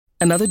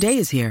Another day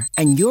is here,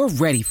 and you're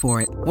ready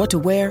for it. What to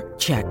wear?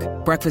 Check.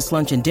 Breakfast,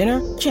 lunch, and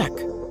dinner? Check.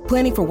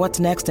 Planning for what's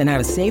next and how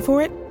to save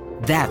for it?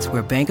 That's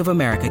where Bank of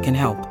America can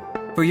help.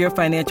 For your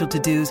financial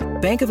to-dos,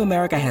 Bank of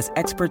America has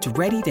experts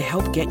ready to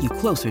help get you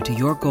closer to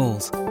your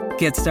goals.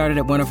 Get started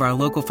at one of our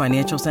local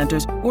financial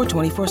centers or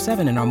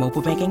 24/7 in our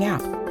mobile banking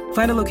app.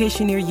 Find a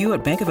location near you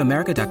at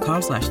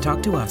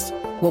bankofamerica.com/talktous.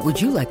 What would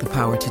you like the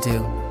power to do?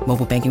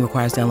 Mobile banking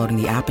requires downloading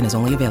the app and is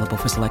only available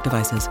for select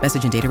devices.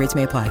 Message and data rates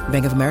may apply.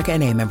 Bank of America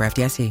N.A., member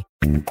FDIC.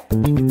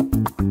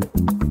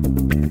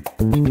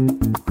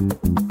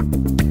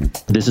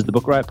 This is the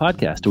Book Riot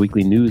Podcast, a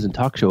weekly news and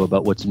talk show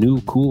about what's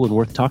new, cool, and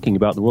worth talking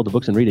about in the world of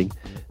books and reading.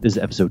 This is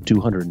episode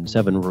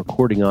 207. We're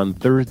recording on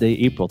Thursday,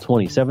 April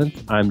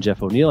 27th. I'm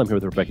Jeff O'Neill. I'm here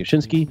with Rebecca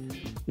Schinsky,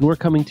 and we're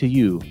coming to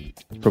you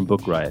from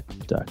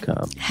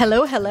BookRiot.com.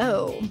 Hello,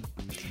 hello.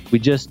 We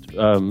just,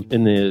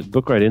 in the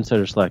Book Riot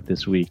Insider Slack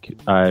this week,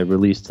 I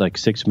released like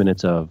 6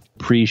 minutes of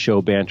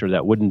pre-show banter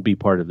that wouldn't be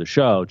part of the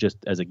show, just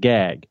as a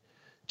gag,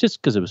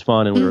 just because it was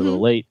fun and we were a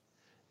little late.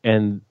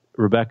 And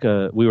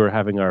Rebecca, we were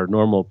having our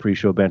normal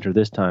pre-show banter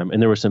this time,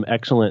 and there was some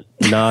excellent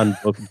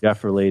non-Book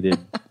Jeff-related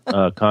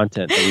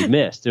content that we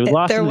missed. It was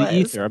lost in the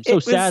ether. I'm so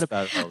sad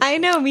about it. I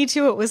know, me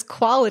too. It was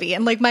quality.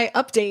 And like my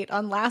update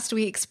on last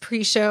week's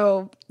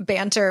pre-show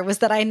banter was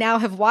that I now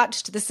have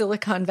watched the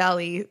Silicon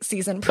Valley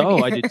season premiere.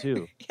 Oh, I did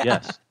too.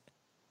 Yes.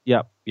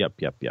 Yep.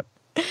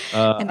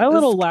 A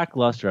little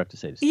lackluster, I have to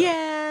say.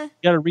 Yeah. You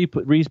got to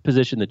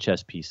reposition the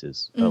chess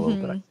pieces a little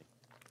bit, I think.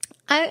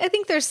 I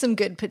think there's some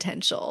good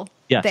potential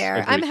there.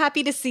 Agreed. I'm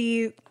happy to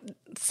see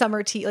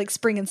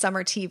spring and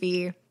summer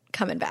TV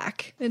coming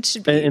back. It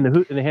should be. And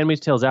the Handmaid's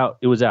Tale's out.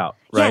 It was out,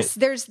 right?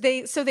 Yes,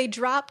 they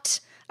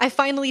dropped. I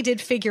finally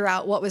did figure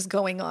out what was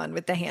going on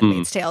with The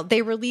Handmaid's Tale.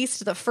 They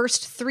released the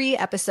first 3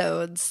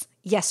 episodes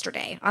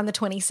yesterday on the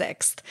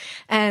 26th,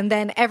 and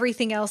then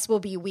everything else will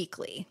be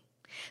weekly.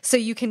 So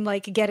you can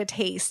like get a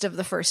taste of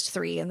the first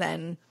 3 and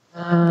then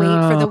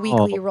wait for the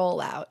weekly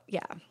rollout.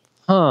 Yeah.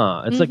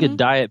 Huh. It's like a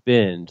diet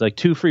binge, like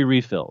 2 free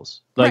refills.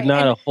 Like right.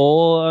 not a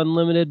whole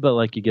unlimited, but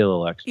like you get a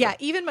little extra. Yeah.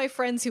 Even my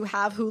friends who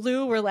have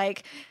Hulu were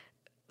like,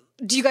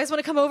 do you guys want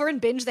to come over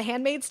and binge The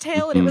Handmaid's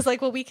Tale? And it was like,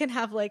 well, we can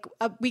have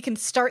we can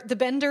start the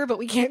bender, but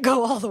we can't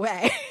go all the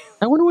way.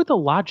 I wonder what the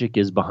logic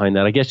is behind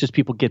that. I guess just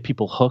get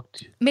people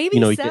hooked. Maybe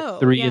you so. get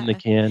 3 in the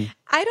can.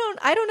 I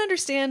don't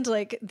understand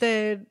like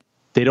the.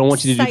 They don't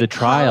want you to do the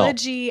trial. I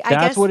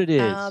guess, what it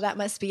is. Oh, that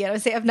must be it. I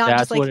would say I'm not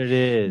That's just like what it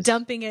is.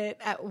 dumping it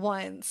at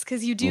once,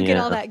 because you do get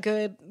all that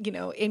good,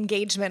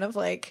 engagement of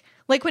like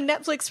when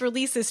Netflix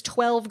releases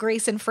 12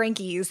 Grace and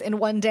Frankies in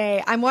one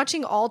day, I'm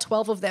watching all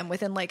 12 of them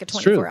within like a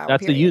 24-hour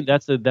period.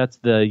 That's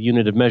the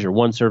unit of measure.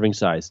 1 serving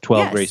size,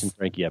 12 Grace and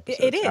Frankie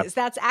episodes. It is.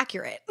 That's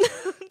accurate.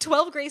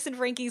 12 Grace and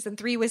Frankies and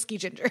 3 whiskey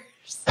gingers.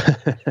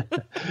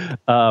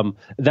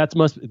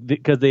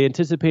 Because they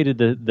anticipated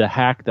the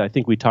hack that I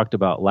think we talked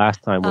about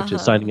last time, which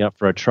is signing up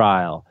for a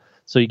trial.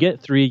 So you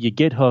get 3, you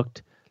get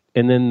hooked,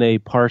 and then they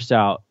parse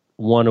out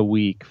 1 a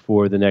week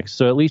for the next.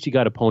 So at least you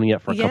got to pony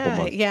up for a couple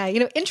months. Yeah.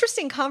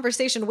 Interesting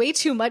conversation. Way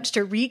too much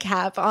to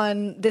recap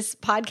on this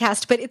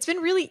podcast, but it's been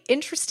really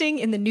interesting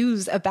in the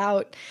news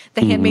about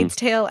The Handmaid's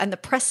Tale and the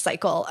press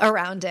cycle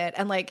around it,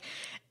 and like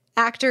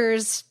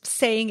actors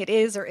saying it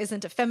is or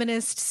isn't a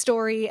feminist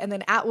story, and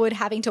then Atwood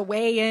having to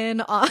weigh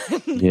in on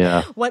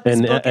what this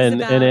book is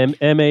about.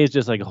 And MA is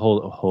just like,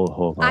 hold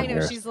on. I know,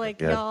 here. She's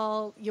like,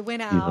 y'all, you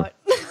went out.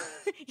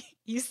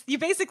 You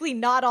basically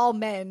not all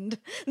mend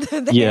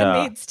the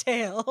Handmaid's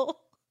Tale.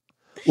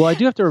 Well, I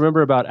do have to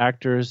remember about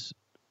actors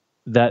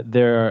that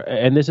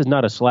and this is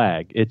not a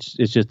slag. It's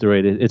just the way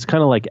it is. It's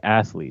kind of like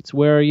athletes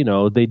where,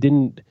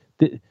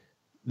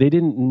 they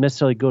didn't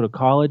necessarily go to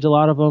college. A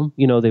lot of them,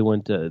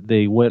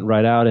 they went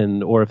right out,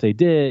 or if they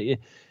did,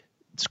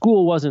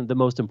 school wasn't the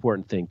most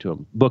important thing to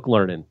them. Book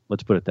learning,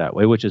 let's put it that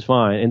way, which is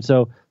fine. And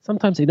so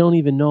sometimes they don't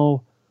even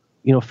know,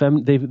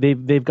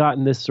 they've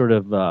gotten this sort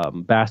of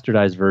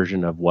bastardized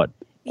version of what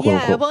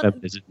quote unquote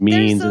feminism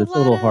means, and it's a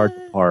little hard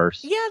to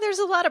parse. Yeah, there's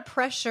a lot of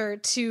pressure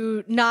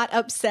to not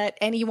upset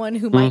anyone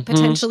who might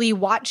potentially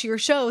watch your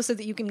show, so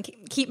that you can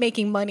keep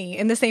making money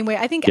in the same way.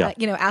 I think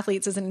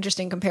athletes is an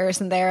interesting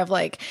comparison there of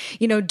like,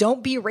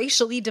 don't be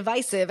racially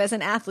divisive as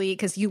an athlete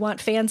because you want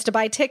fans to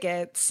buy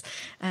tickets.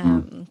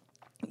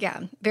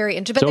 Yeah, very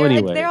interesting.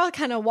 But they're all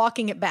kind of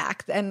walking it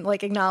back and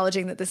like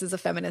acknowledging that this is a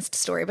feminist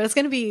story. But it's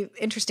going to be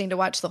interesting to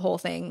watch the whole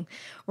thing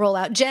roll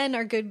out. Jen,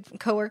 our good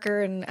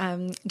coworker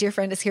and dear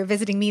friend, is here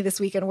visiting me this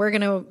week, and we're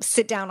going to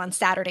sit down on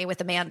Saturday with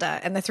Amanda,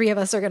 and the 3 of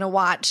us are going to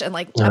watch. And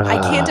like, I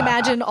can't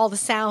imagine all the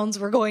sounds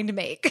we're going to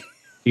make.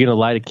 You're going to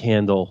light a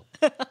candle,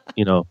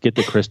 get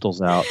the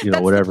crystals out,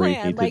 whatever you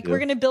need to do. We're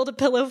going to build a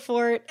pillow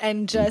fort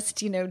and just,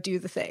 do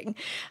the thing.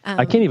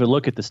 I can't even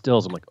look at the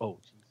stills. I'm like, oh.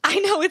 I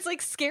know, it's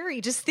like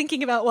scary just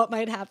thinking about what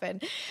might happen.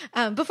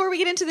 Before we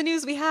get into the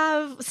news, we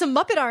have some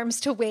Muppet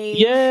arms to wave.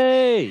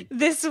 Yay!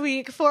 This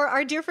week for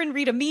our dear friend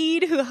Rita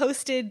Mead, who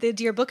hosted the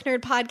Dear Book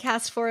Nerd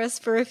podcast for us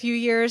for a few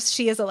years.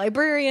 She is a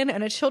librarian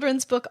and a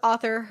children's book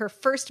author. Her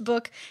first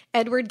book,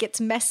 Edward Gets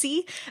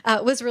Messy,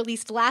 was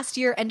released last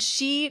year, and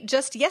she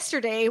just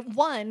yesterday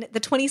won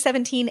the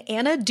 2017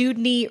 Anna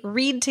Dewdney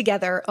Read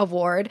Together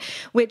Award,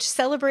 which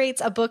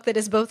celebrates a book that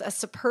is both a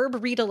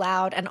superb read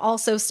aloud and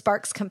also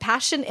sparks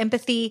compassion,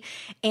 empathy,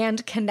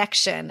 and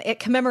connection. It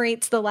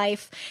commemorates the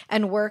life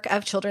and work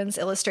of children's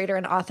illustrator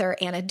and author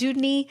Anna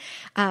Dewdney,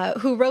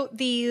 who wrote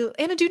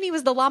Anna Dewdney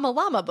was the Llama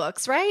Llama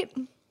books, right?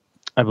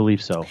 I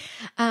believe so.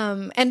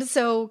 And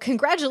so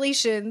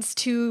congratulations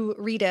to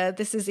Rita.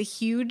 This is a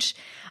huge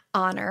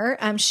honor.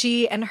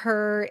 She and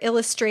her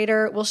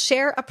illustrator will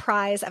share a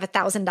prize of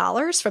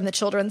 $1,000 from the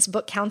Children's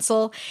Book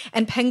Council,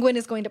 and Penguin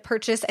is going to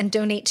purchase and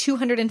donate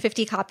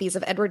 250 copies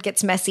of Edward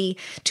Gets Messy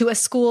to a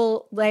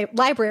school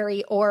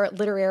library or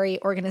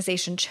literary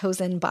organization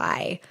chosen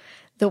by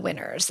the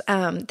winners.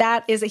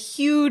 That is a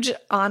huge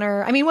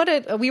honor. I mean,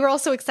 we were all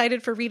so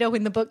excited for Rita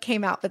when the book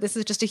came out, but this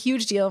is just a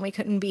huge deal and we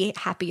couldn't be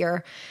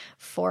happier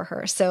for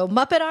her. So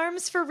Muppet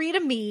arms for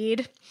Rita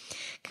Mead.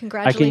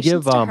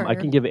 Congratulations to her. I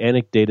can give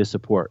anecdotal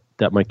support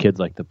that my kids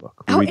like the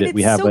book. We read it.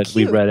 We have so it.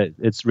 Cute. We read it.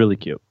 It's really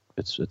cute.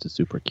 It's a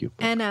super cute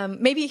book.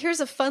 And maybe here's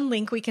a fun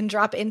link we can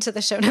drop into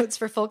the show notes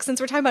for folks. Since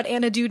we're talking about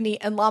Anna Dewdney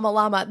and Llama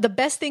Llama, the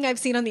best thing I've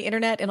seen on the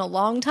internet in a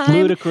long time.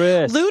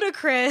 Ludicrous.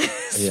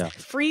 Yeah.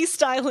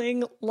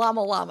 Freestyling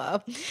Llama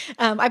Llama.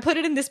 I put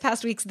it in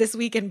This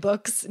Week in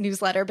Books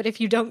newsletter, but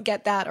if you don't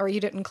get that or you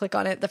didn't click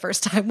on it the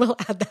first time, we'll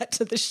add that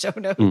to the show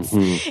notes.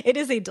 Mm-hmm. It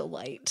is a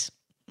delight.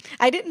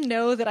 I didn't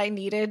know that I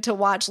needed to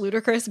watch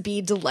Ludacris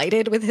be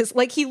delighted with his,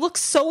 he looks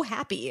so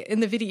happy in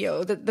the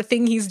video that the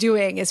thing he's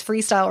doing is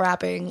freestyle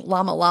rapping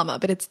Llama Llama,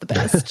 but it's the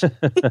best.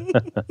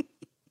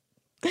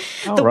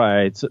 All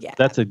right. So yeah.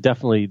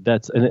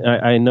 And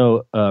I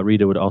know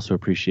Rita would also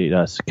appreciate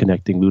us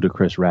connecting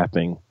Ludacris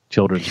rapping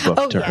children's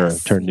book to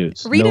her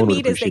news. Rita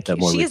Mead is she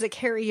is a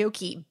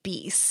karaoke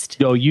beast.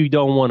 No, you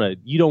don't want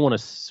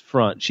to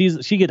front.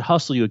 She could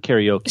hustle you at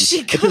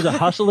karaoke. If there's a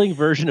hustling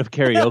version of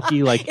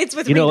karaoke, it's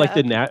with Rita. Like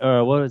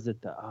what is it?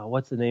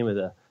 What's the name of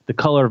the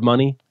Color of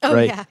Money? Oh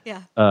right?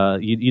 yeah.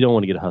 You don't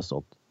want to get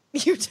hustled.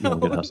 You don't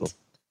get hustled.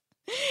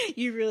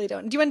 You really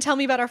don't. Do you want to tell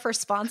me about our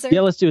first sponsor?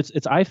 Yeah, let's do it.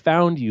 It's I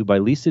Found You by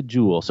Lisa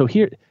Jewell. So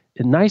here,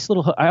 a nice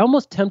little. I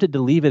almost tempted to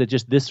leave it at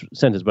just this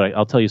sentence, but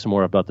I'll tell you some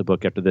more about the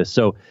book after this.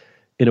 So.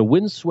 In a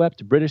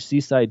windswept British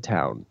seaside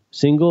town,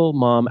 single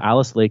mom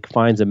Alice Lake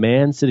finds a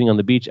man sitting on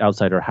the beach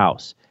outside her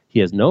house.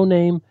 He has no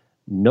name,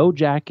 no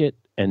jacket,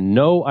 and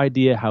no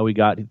idea how he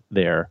got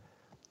there.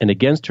 And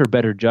against her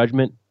better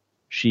judgment,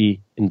 she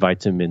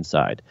invites him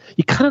inside.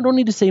 You kind of don't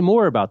need to say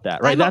more about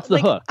that, right? That's the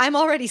hook. I'm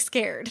already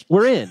scared.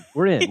 We're in.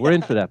 We're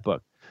in for that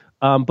book.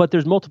 But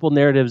there's multiple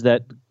narratives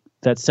that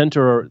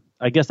center,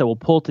 I guess, that will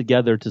pull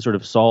together to sort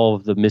of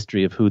solve the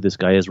mystery of who this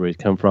guy is, where he's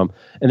come from.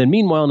 And then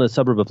meanwhile, in a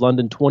suburb of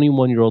London,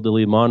 21-year-old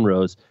Lily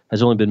Monrose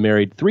has only been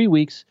married 3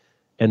 weeks,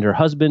 and her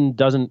husband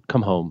doesn't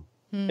come home.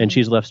 And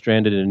she's left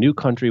stranded in a new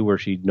country where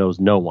she knows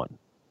no one,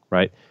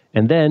 right?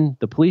 And then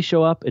the police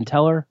show up and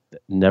tell her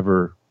that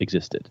never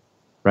existed,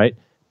 right?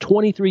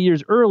 23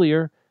 years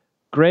earlier,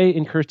 Gray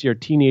and Kirsty are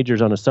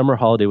teenagers on a summer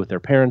holiday with their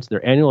parents.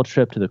 Their annual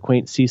trip to the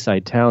quaint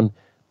seaside town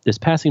is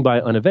passing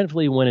by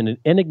uneventfully when an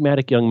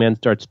enigmatic young man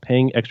starts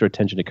paying extra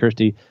attention to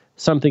Kirsty.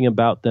 Something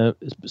about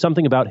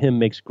him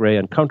makes Gray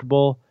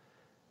uncomfortable,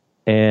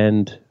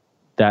 and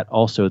that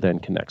also then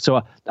connects.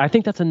 So I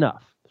think that's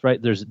enough,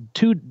 right? There's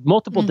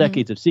multiple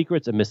decades of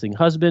secrets, a missing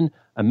husband,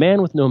 a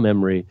man with no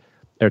memory.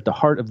 They're at the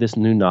heart of this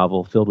new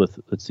novel filled with,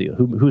 let's see,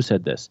 who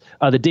said this?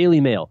 The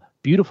Daily Mail.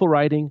 Beautiful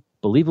writing,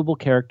 believable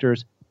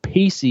characters,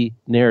 pacey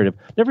narrative.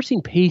 Never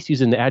seen pace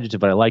used in the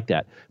adjective, but I like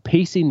that.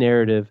 Pacey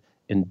narrative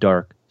and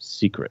dark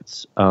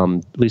secrets.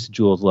 Lisa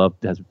Jewell's love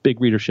has big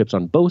readerships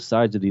on both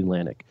sides of the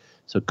Atlantic.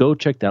 So go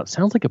check that out.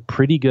 Sounds like a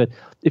pretty good,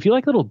 if you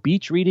like little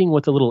beach reading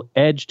with a little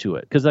edge to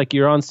it, because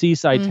you're on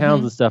seaside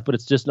towns and stuff, but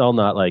it's just all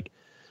not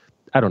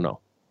I don't know.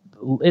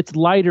 It's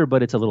lighter,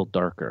 but it's a little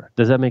darker.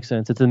 Does that make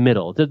sense? It's the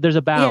middle. There's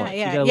a balance.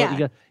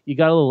 You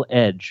got a little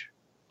edge,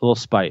 a little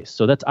spice.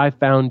 So that's I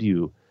Found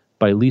You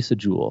by Lisa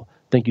Jewell.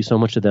 Thank you so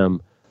much to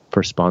them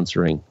for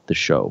sponsoring the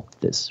show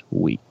this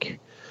week.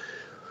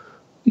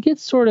 We get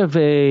sort of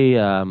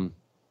a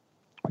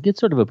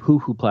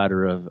poo-poo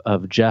platter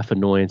of Jeff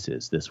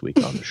annoyances this week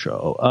on the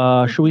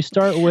show. Should we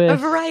start with a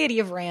variety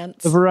of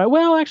rants?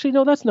 Well, actually,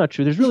 no, that's not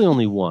true. There's really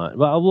only one.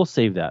 Well, we'll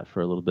save that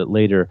for a little bit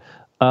later.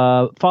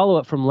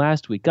 Follow-up from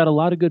last week. Got a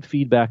lot of good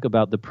feedback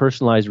about the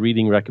personalized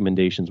reading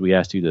recommendations we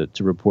asked you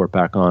to report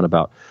back on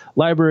about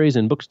libraries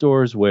and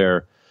bookstores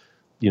where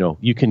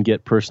you can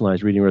get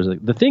personalized reading.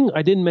 The thing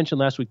I didn't mention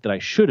last week that I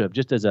should have,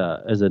 just as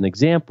an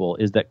example,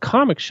 is that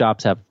comic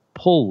shops have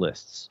pull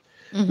lists,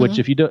 which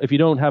if you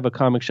don't have a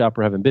comic shop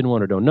or haven't been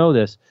one or don't know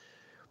this,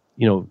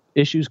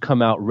 issues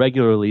come out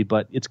regularly,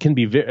 but it can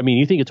be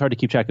you think it's hard to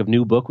keep track of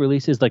new book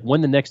releases? Like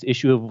when the next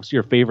issue of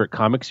your favorite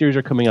comic series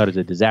are coming out is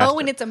a disaster. Oh,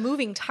 and it's a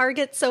moving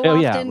target so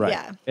often. Yeah, right.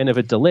 Yeah. And if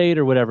it's delayed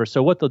or whatever,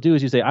 so what they'll do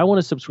is you say, I want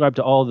to subscribe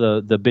to all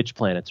the Bitch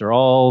Planets or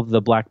all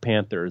the Black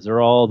Panthers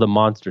or all the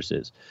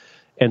Monstresses.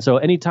 And so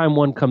anytime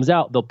one comes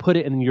out, they'll put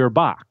it in your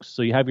box.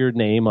 So you have your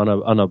name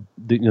on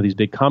these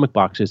big comic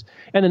boxes.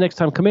 And the next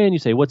time come in, you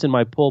say, what's in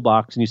my pull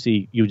box? And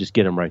you just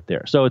get them right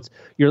there. So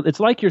it's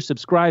like you're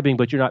subscribing,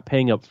 but you're not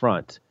paying up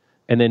front.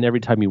 And then every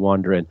time you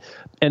wander in.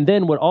 And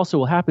then what also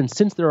will happen,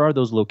 since there are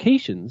those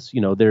locations,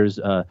 there's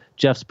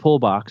Jeff's pull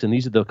box, and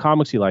these are the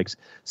comics he likes.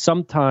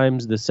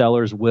 Sometimes the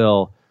sellers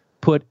will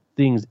put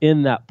things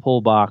in that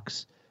pull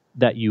box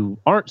that you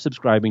aren't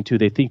subscribing to,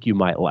 they think you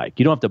might like.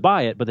 You don't have to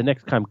buy it, but the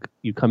next time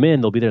you come in,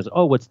 they'll be there.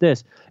 Oh, what's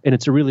this? And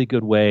it's a really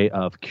good way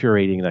of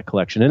curating that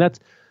collection. And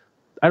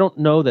I don't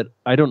know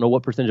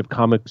what percentage of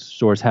comic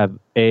stores have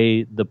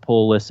A, the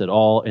pull list at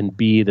all, and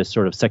B, this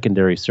sort of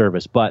secondary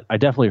service. But I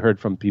definitely heard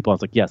from people. I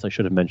was like, yes, I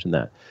should have mentioned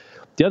that.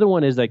 The other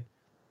one is it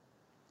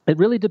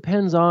really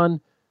depends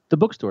on the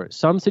bookstore.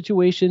 Some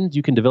situations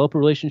you can develop a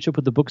relationship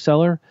with the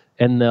bookseller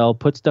and they'll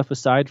put stuff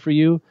aside for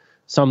you.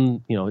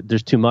 Some,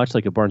 there's too much,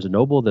 like at Barnes &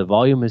 Noble, the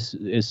volume is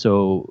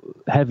so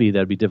heavy that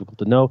it'd be difficult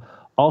to know.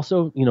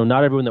 Also,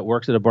 not everyone that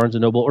works at a Barnes &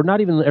 Noble, or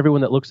not even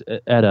everyone that looks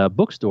at a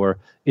bookstore,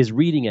 is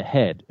reading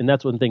ahead. And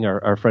that's one thing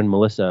our friend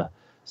Melissa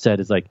said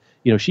is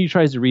she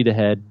tries to read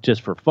ahead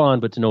just for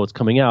fun, but to know what's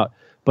coming out.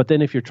 But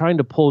then if you're trying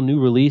to pull new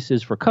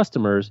releases for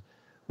customers,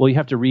 well, you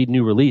have to read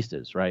new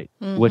releases, right?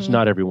 Mm-hmm. Which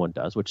not everyone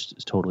does, which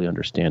is totally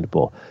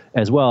understandable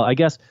as well. I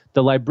guess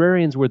the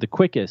librarians were the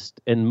quickest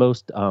and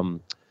most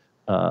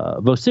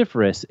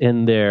vociferous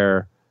in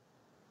their,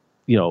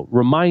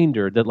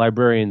 reminder that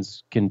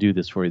librarians can do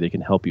this for you. They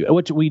can help you,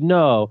 which we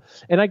know.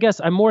 And I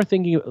guess I'm more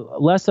thinking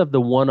less of the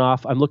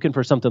one-off. I'm looking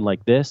for something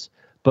like this,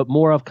 but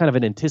more of kind of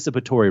an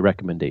anticipatory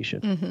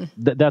recommendation. Mm-hmm.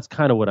 That's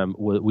kind of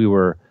what we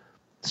were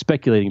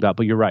speculating about.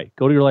 But you're right.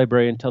 Go to your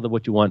librarian, tell them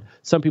what you want.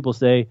 Some people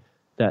say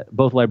that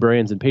both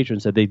librarians and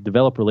patrons said they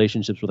develop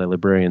relationships with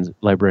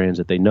librarians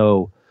that they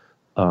know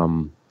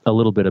a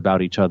little bit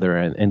about each other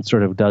and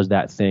sort of does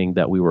that thing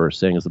that we were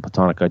saying is the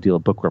Platonic ideal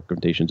of book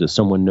recommendations, is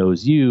someone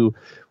knows you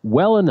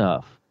well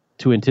enough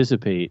to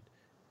anticipate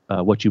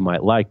what you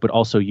might like, but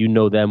also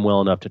them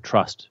well enough to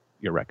trust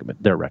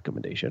their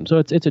recommendation. So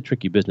it's a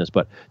tricky business,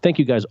 but thank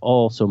you guys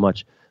all so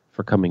much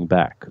for coming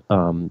back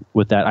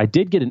with that. I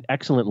did get an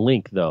excellent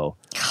link though.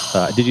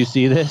 Did you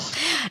see this?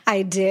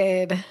 I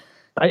did.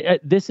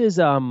 This is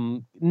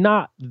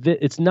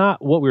it's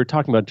not what we were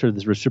talking about in terms of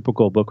this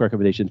reciprocal book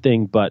recommendation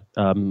thing, but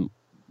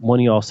one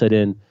of y'all sent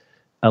in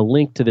a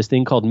link to this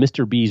thing called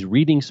Mr. B's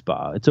Reading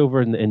Spa. It's over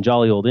in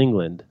jolly old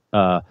England.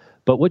 But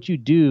what you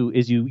do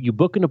is you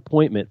book an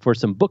appointment for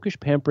some bookish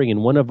pampering in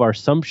one of our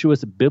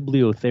sumptuous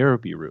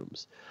bibliotherapy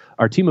rooms.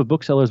 Our team of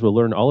booksellers will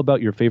learn all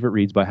about your favorite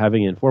reads by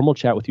having an informal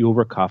chat with you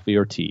over coffee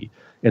or tea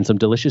and some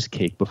delicious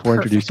cake before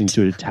introducing you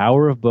to a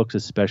tower of books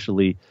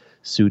especially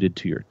suited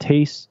to your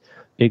tastes.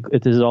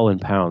 It is all in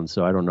pounds,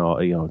 so I don't know.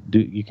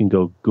 You can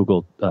go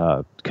Google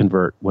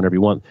convert whenever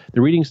you want. The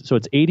readings, so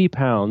it's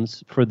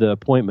 £80 for the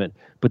appointment,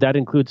 but that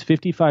includes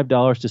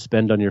 $55 to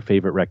spend on your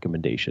favorite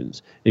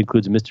recommendations. It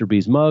includes Mr.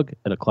 B's mug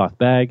and a cloth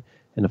bag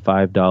and a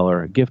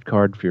 $5 gift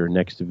card for your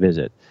next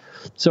visit.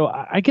 So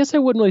I guess I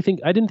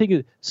didn't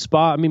think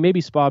spa. I mean,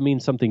 maybe spa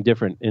means something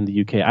different in the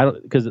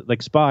UK. Because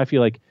like spa, I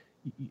feel like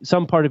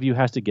some part of you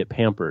has to get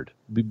pampered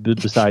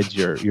besides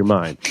your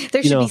mind.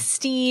 There should be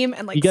steam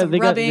and some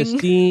rubbing. The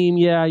steam,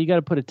 yeah. You got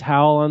to put a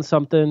towel on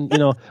something,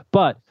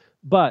 But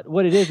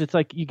what it is, it's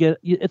like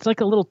it's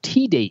like a little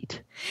tea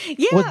date.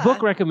 Yeah. With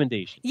book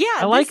recommendations. Yeah.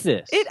 I like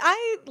this.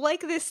 I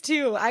like this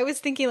too. I was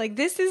thinking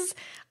this is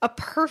a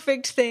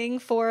perfect thing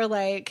for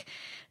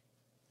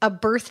a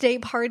birthday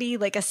party,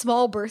 like a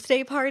small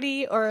birthday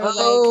party, or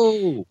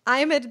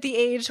I'm at the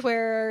age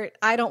where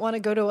I don't want to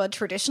go to a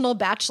traditional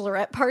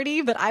bachelorette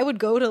party, but I would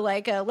go to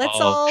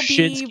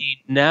Shinsky,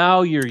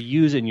 now you're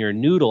using your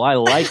noodle. I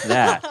like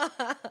that.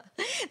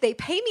 They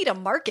pay me to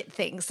market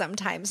things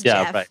sometimes,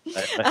 yeah, Jeff.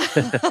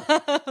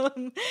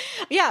 Right.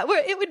 Yeah,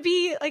 where it would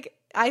be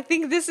I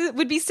think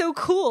would be so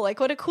cool.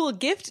 What a cool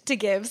gift to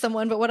give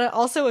someone, but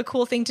also a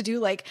cool thing to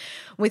do,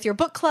 with your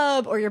book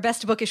club or your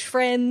best bookish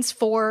friends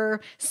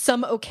for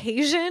some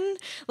occasion.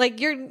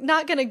 You're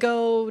not going to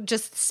go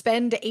just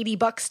spend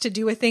 $80 to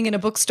do a thing in a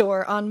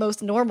bookstore on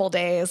most normal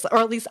days, or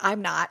at least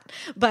I'm not.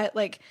 But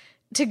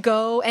to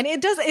go, and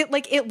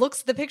it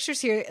looks, the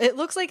pictures here, it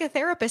looks like a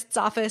therapist's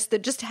office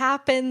that just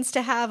happens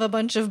to have a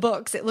bunch of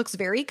books. It looks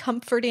very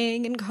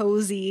comforting and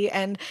cozy,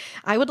 and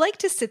I would like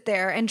to sit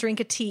there and drink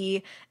a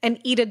tea and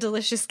eat a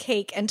delicious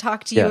cake and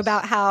talk to you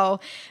about how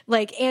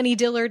Annie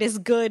Dillard is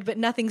good, but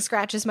nothing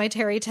scratches my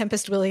Terry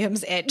Tempest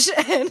Williams itch.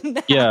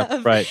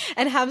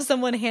 And have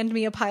someone hand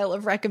me a pile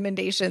of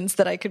recommendations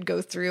that I could go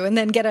through, and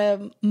then get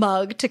a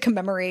mug to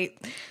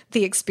commemorate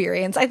the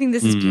experience. I think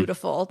this is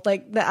beautiful.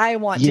 I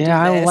want to do this.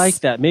 I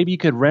like that. Maybe you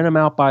could rent them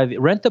out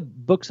rent the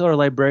bookseller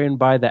librarian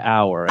by the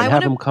hour and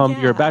have them come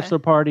to your bachelor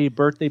party,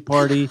 birthday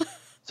party,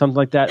 something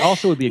like that.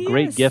 Also, would be a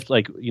great Yes. gift,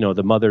 like,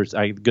 the mothers.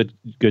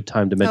 Good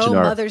time to mention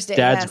our Mother's Day,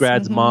 Dad's yes.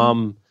 Grads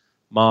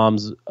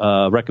Mom's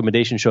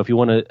recommendation show. If you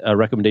want a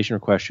recommendation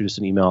request, shoot us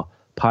an email,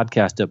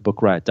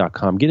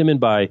 podcast@bookriot.com. Get them in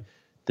by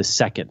the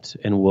 2nd,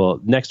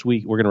 and next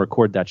week we're going to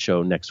record that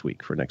show next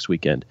week for next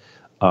weekend.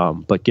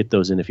 But get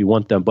those in if you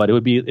want them. But it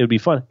would be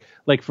fun.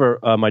 Like for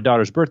my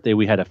daughter's birthday,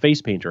 we had a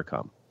face painter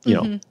come.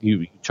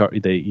 You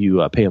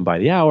pay them by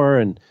the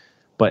hour,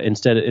 but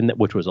instead,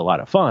 which was a lot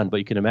of fun. But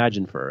you can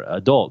imagine for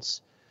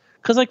adults,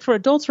 because like for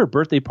adults, for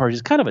birthday parties,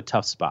 it's kind of a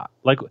tough spot.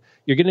 Like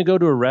you're going to go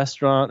to a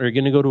restaurant or you're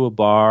going to go to a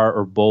bar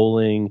or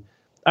bowling.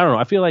 I don't know.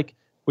 I feel like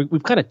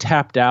we've kind of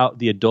tapped out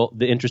the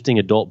interesting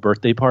adult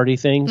birthday party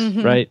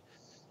things, right?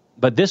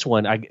 But this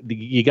one,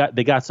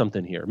 they got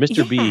something here.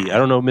 Mr. B, I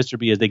don't know what Mr.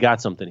 B is. They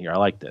got something here. I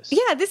like this.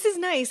 Yeah, this is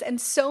nice.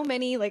 And so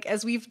many, like,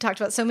 as we've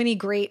talked about, so many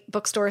great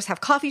bookstores have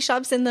coffee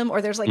shops in them,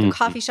 or there's like a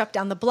coffee shop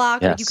down the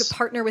block, or you could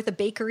partner with a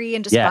bakery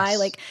and just buy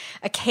like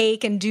a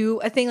cake and do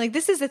a thing. Like,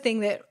 this is a thing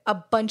that a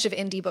bunch of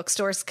indie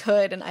bookstores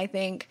could, and I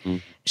think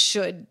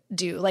should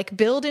do. Like,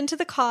 build into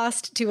the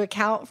cost to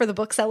account for the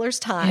bookseller's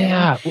time.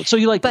 Yeah. So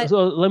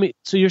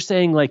you're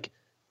saying like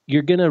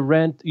you're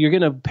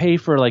gonna pay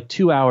for like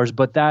 2 hours,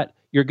 but that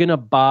you're going to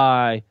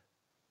buy,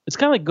 it's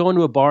kind of like going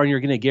to a bar and you're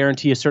going to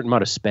guarantee a certain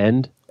amount of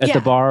spend at the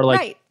bar.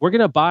 Like we're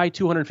going to buy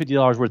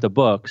 $250 worth of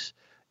books,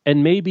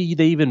 and maybe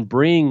they even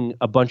bring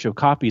a bunch of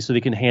copies so they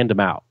can hand them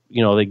out.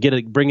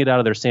 They bring it out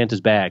of their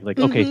Santa's bag. Like,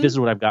 okay, this is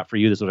what I've got for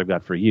you. This is what I've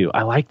got for you.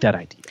 I like that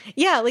idea.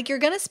 Yeah. Like you're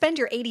going to spend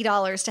your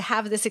 $80 to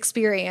have this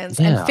experience,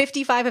 and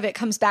 55 of it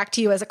comes back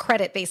to you as a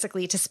credit,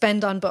 basically, to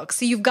spend on books.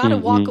 So you've got to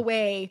walk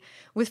away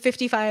with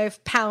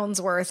 55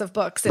 pounds worth of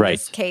books in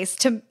this case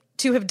to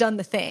have done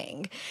the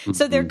thing.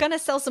 So they're going to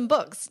sell some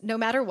books no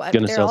matter what.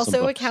 They're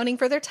also accounting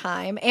for their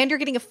time, and you're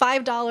getting a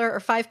 $5 or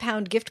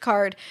 £5 gift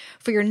card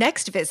for your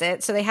next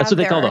visit. So they have That's what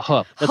they call the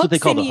hook. That's what they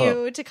call the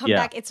hook. To come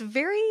back.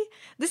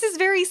 This is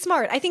very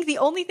smart. I think the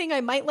only thing I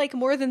might like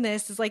more than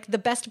this is like the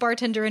best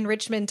bartender in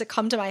Richmond to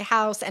come to my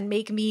house and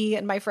make me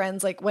and my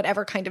friends like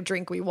whatever kind of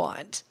drink we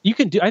want. I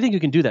think you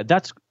can do that.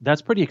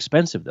 That's pretty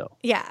expensive though.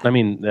 Yeah. I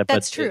mean,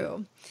 that's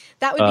true.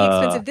 That would be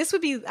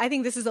expensive. I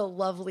think this is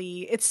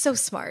it's so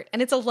smart,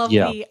 and it's a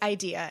lovely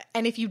idea.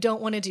 And if you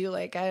don't want to do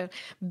like a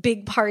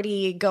big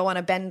party, go on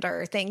a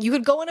bender thing, you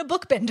could go on a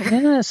book bender.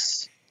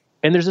 Yes.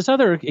 And there's this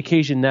other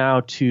occasion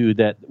now too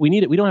that we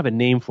don't have a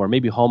name for.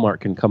 Maybe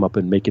Hallmark can come up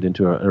and make it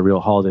into a real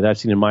holiday that I've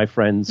seen in my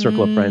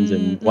circle of friends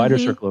and wider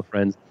circle of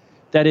friends.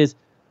 That is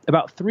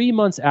about 3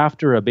 months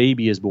after a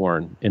baby is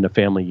born in a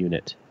family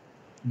unit.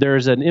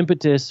 There's an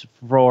impetus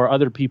for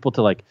other people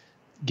to like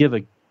give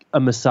a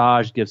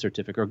massage gift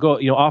certificate, or go,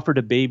 offer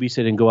to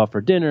babysit and go out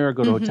for dinner, or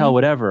go to a hotel,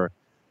 whatever.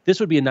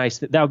 This would be a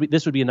nice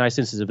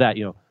instance of that.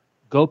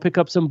 Go pick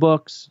up some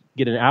books,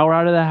 get an hour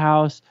out of the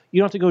house. You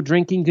don't have to go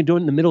drinking. You can do it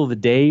in the middle of the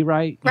day,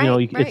 right?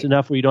 It's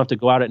enough where you don't have to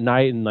go out at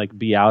night and like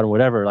be out and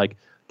whatever. Like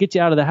get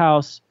you out of the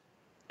house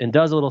and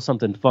does a little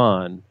something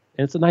fun.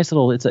 And it's a nice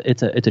little, it's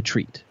a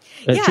treat.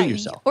 Treat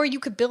yourself. Or you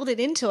could build it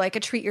into like a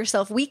treat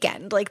yourself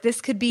weekend. Like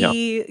this could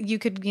be, you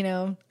could,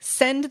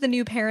 send the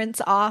new parents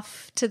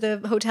off to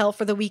the hotel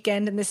for the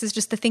weekend, and this is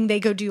just the thing they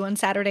go do on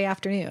Saturday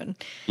afternoon.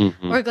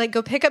 Or like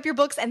go pick up your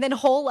books and then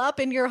hole up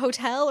in your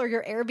hotel or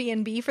your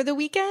Airbnb for the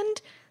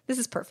weekend. This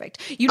is perfect.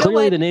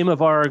 Clearly, the name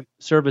of our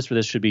service for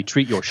this should be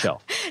Treat Your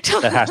Shelf.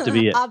 That has to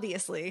be it.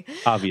 Obviously,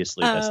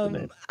 that's the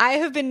name. I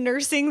have been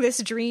nursing this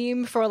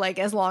dream for like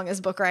as long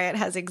as Book Riot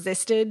has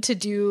existed to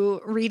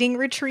do reading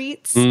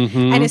retreats.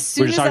 And as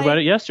soon we were just talking about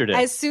it yesterday.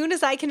 As soon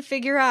as I can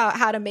figure out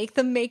how to make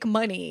them make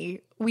money,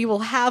 we will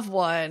have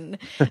one.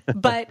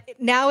 But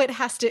now it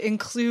has to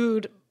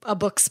include a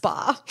book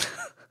spa.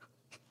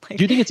 Do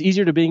you think it's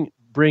easier to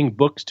bring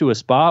books to a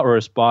spa or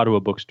a spa to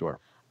a bookstore?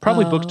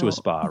 Probably books to a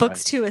spa.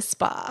 Books to a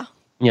spa.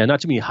 Yeah,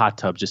 not too many hot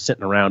tubs just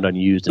sitting around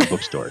unused in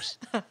bookstores.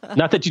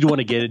 Not that you'd want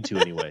to get into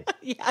anyway.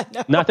 Yeah,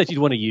 no. Not that you'd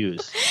want to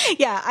use.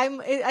 Yeah,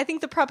 I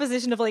think the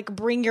proposition of like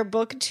bring your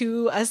book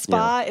to a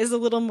spa is a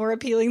little more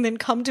appealing than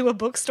come to a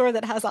bookstore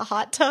that has a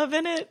hot tub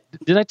in it.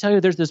 Did I tell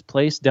you there's this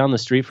place down the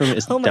street from me?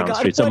 It's down the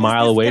street. It's a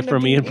mile away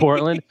from me in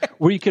Portland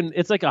where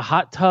it's like a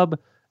hot tub.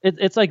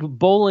 It's like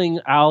bowling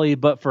alley,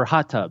 but for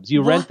hot tubs.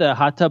 You rent the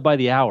hot tub by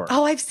the hour.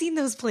 Oh, I've seen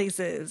those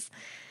places.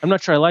 I'm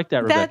not sure I like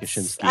that, Rebecca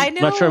Shinsky. I know.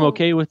 I'm not sure I'm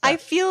okay with that. I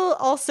feel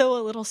also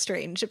a little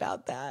strange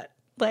about that.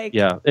 Like,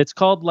 yeah, it's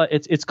called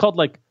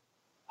like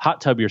hot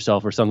tub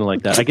yourself or something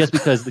like that. I guess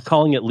because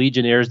calling it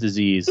Legionnaire's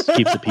disease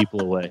keeps the people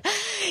away.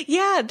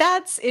 Yeah,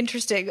 that's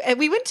interesting. And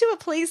we went to a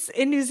place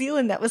in New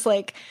Zealand that was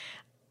like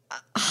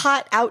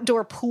hot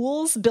outdoor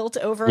pools built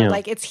over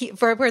like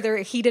where they're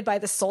heated by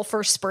the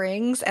sulfur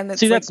springs, and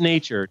that's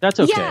nature. That's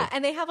okay. Yeah,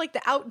 and they have like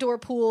the outdoor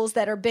pools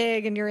that are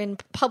big, and you're in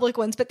public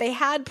ones, but they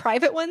had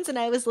private ones, and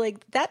I was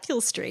like, that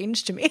feels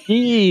strange to me.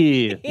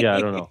 Yeah, I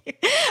don't know.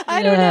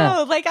 I don't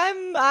know. Like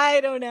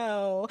I don't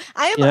know.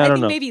 I think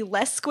maybe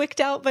less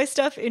squicked out by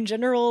stuff in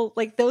general,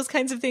 like those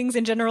kinds of things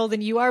in general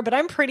than you are, but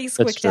I'm pretty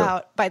squicked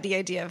out by the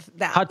idea of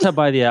that. Hot tub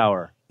by the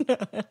hour.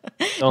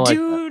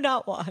 Do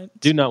not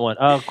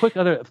want. Quick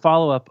other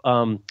follow-up.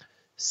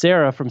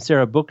 Sarah from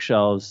Sarah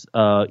Bookshelves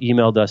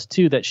emailed us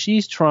too that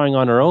she's trying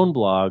on her own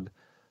blog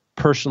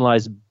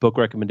personalized book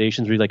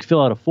recommendations where you like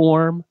fill out a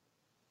form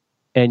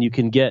and you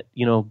can get,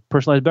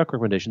 personalized book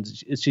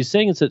recommendations. She's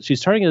saying that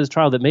she's starting this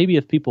trial that maybe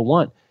if people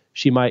want,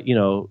 she might,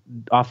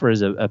 offer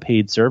as a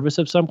paid service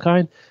of some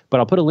kind, but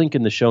I'll put a link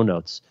in the show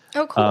notes.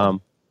 Oh,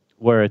 cool.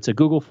 Where it's a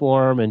Google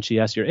form and she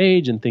asks your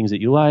age and things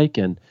that you like.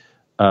 And,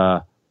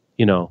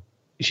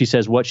 she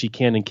says what she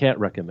can and can't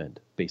recommend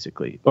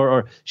basically,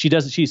 or she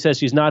says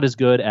she's not as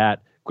good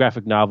at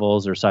graphic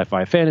novels or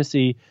sci-fi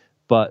fantasy,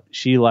 but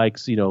she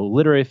likes,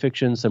 literary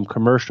fiction, some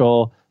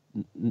commercial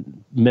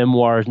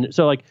memoirs.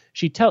 So like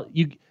she's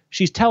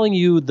telling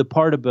you the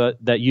part about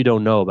that you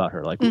don't know about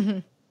her. Like,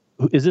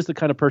 is this the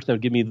kind of person that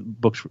would give me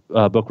book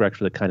recs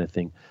for the kind of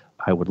thing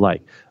I would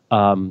like?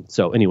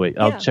 So anyway,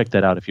 I'll check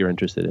that out if you're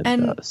interested in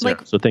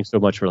Sarah. So thanks so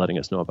much for letting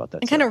us know about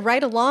that. And kind of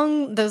right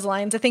along those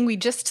lines, a thing we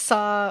just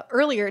saw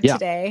earlier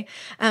today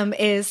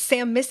is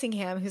Sam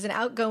Missingham, who's an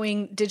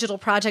outgoing digital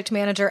project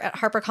manager at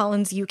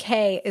HarperCollins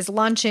UK, is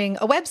launching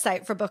a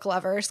website for book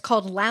lovers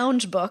called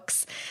Lounge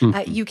Books.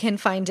 You can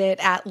find it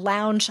at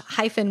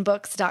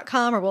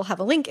lounge-books.com, or we'll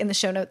have a link in the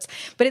show notes.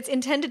 But it's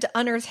intended to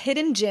unearth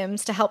hidden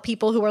gems to help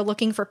people who are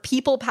looking for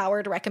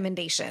people-powered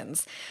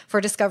recommendations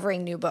for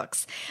discovering new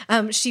books.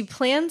 She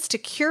plans to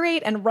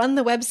curate and run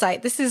the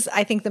website. This is,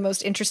 I think, the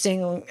most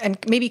interesting and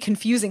maybe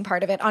confusing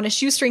part of it, on a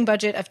shoestring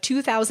budget of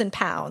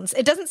 £2,000.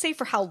 It doesn't say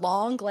for how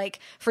long, like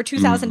for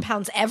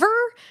 £2,000 ever,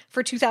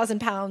 for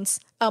 £2,000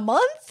 a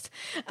month.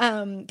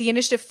 The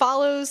initiative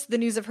follows the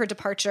news of her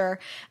departure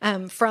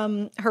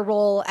from her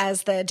role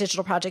as the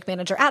digital project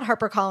manager at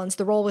HarperCollins.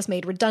 The role was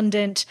made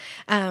redundant.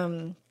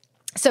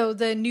 So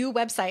the new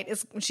website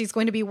is, she's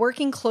going to be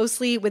working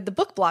closely with the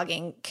book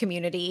blogging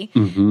community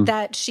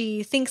that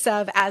she thinks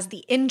of as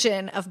the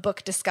engine of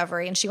book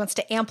discovery, and she wants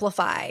to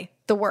amplify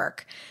the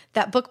work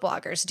that book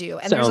bloggers do.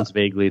 And sounds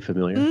vaguely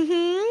familiar.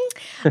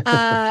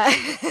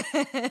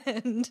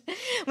 And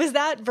was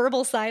that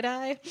verbal side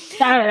eye?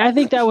 I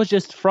think that was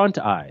just front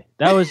eye.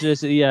 That was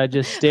just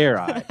stare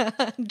eye.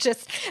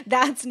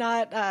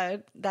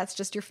 That's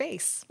just your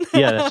face.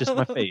 Yeah, that's just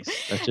my face.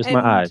 That's just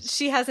my eyes.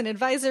 She has an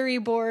advisory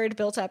board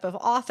built up of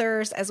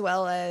authors as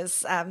well as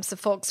some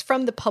folks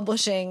from the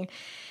publishing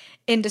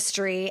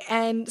industry.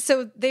 And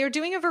so they're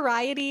doing a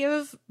variety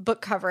of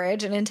book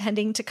coverage and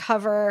intending to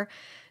cover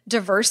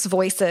diverse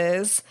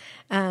voices.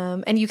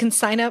 And you can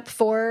sign up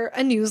for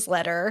a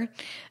newsletter.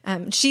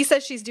 She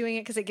says she's doing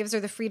it because it gives her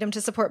the freedom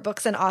to support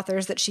books and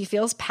authors that she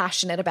feels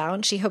passionate about.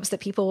 And she hopes that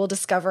people will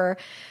discover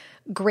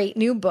great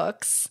new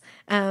books.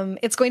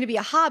 It's going to be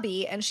a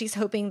hobby, and she's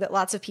hoping that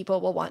lots of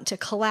people will want to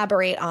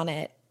collaborate on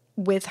it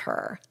with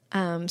her.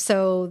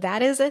 So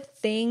that is a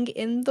thing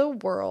in the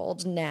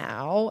world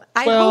now.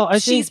 I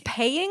hope she's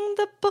paying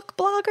the book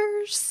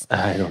bloggers.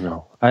 I don't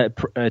know.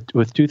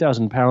 With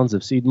 £2,000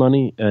 of seed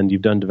money and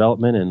you've done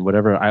development and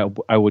whatever,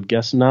 I would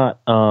guess not.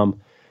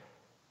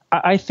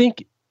 I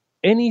think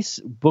any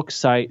book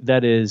site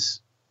that is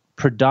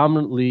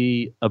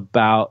predominantly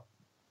about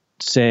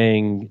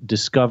saying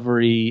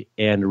discovery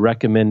and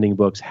recommending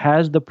books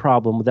has the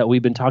problem that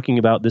we've been talking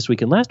about this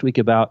week and last week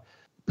about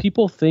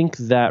people think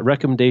that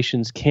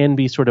recommendations can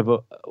be sort of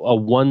a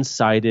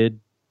one-sided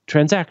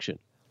transaction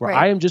where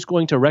I am just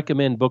going to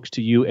recommend books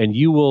to you and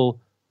you will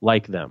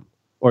like them,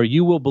 or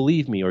you will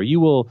believe me, or you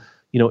will,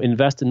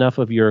 invest enough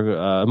of your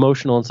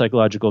emotional and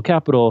psychological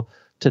capital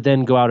to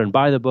then go out and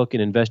buy the book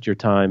and invest your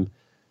time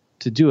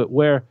to do it.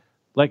 Where,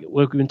 like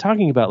what we've been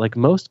talking about, like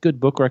most good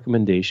book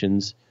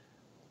recommendations,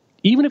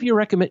 even if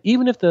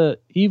the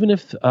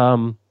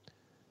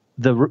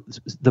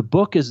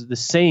book is the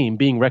same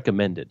being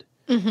recommended,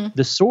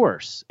 the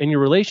source and your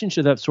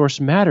relationship to that source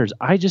matters.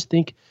 I just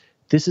think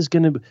this is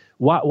going to,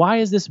 why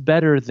is this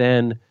better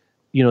than,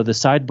 the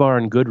sidebar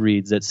on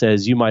Goodreads that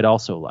says you might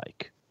also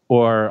like,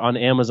 or on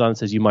Amazon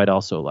says you might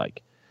also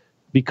like,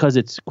 because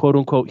it's quote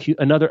unquote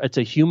it's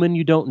a human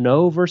you don't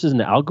know versus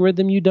an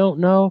algorithm you don't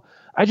know.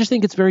 I just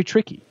think it's very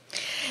tricky.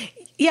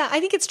 Yeah, I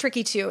think it's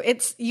tricky too.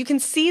 You can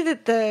see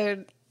that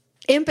the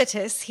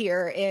impetus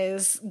here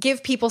is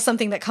give people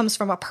something that comes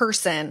from a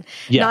person,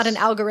 not an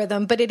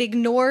algorithm, but it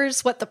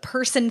ignores what the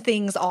person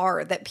things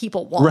are that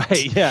people want.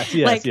 Right. Yes.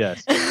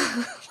 Yes.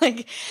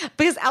 Like,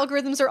 because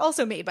algorithms are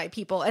also made by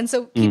people. And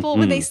so people,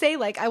 when they say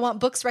like, I want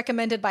books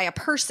recommended by a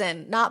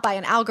person, not by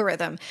an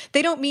algorithm,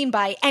 they don't mean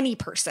by any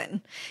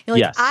person.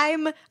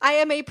 I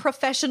am a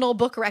professional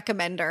book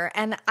recommender,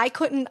 and I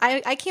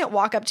can't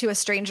walk up to a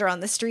stranger on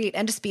the street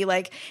and just be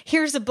like,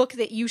 here's a book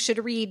that you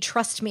should read.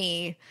 Trust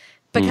me,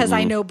 because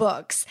I know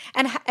books,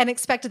 and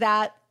expect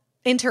that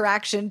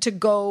interaction to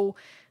go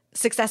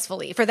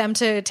successfully, for them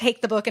to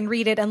take the book and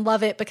read it and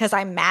love it because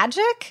I'm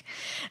magic.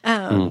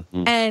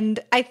 And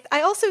I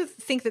also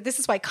think that this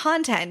is why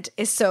content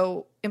is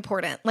so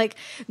important. Like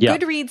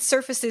Goodreads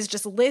surfaces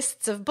just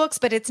lists of books,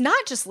 but it's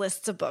not just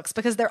lists of books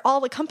because they're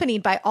all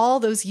accompanied by all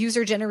those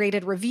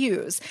user-generated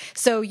reviews.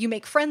 So you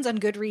make friends on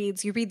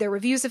Goodreads, you read their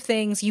reviews of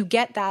things, you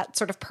get that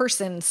sort of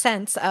person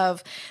sense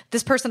of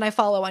this person I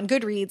follow on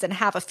Goodreads and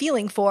have a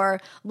feeling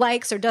for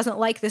likes or doesn't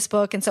like this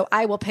book, and so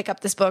I will pick up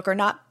this book or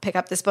not pick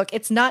up this book.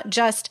 It's not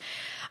just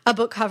a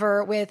book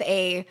cover with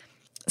a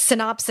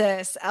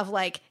synopsis of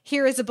like,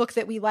 here is a book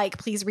that we like,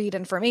 please read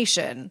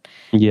information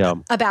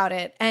about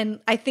it. And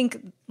I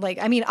think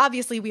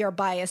obviously we are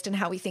biased in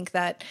how we think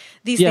that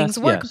these things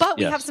work, but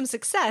we have some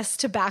success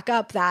to back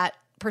up that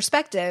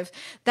perspective,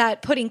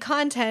 that putting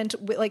content,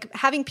 like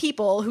having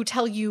people who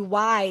tell you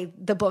why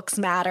the books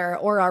matter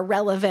or are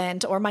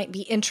relevant or might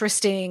be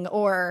interesting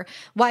or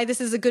why this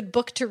is a good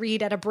book to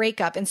read at a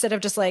breakup, instead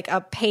of just like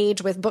a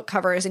page with book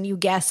covers and you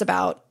guess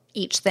about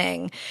each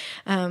thing.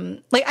 I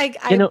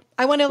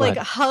want to like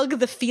hug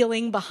the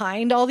feeling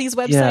behind all these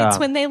websites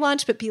when they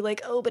launch, but be like,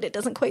 oh, but it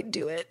doesn't quite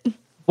do it.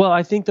 Well,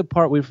 I think the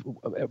part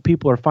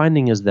people are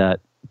finding is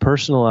that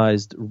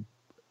personalized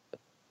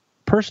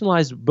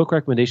book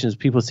recommendations,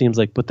 people seems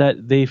like, but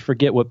that they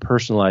forget what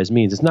personalized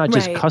means. It's not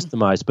just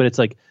customized, but it's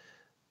like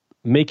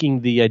making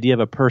the idea of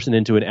a person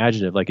into an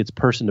adjective, like it's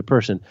person to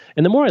person.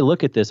 And the more I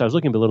look at this, I was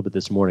looking a little bit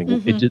this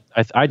morning.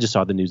 I just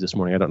saw the news this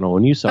morning. I don't know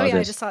when you saw this.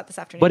 I just saw it this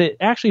afternoon. But it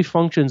actually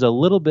functions a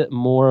little bit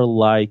more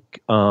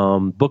like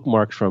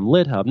bookmarks from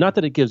LitHub. Not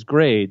that it gives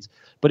grades,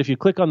 but if you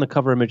click on the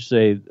cover image,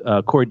 say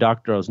Cory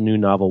Doctorow's new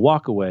novel,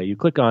 Walk Away, you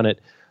click on it,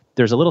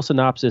 there's a little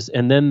synopsis,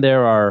 and then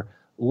there are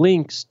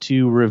links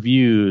to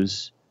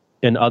reviews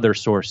and other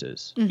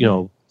sources. You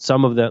know,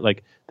 some of that,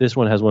 like this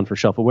one has one for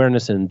Shelf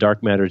Awareness and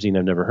Dark Matter Zine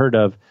I've never heard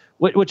of,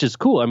 which is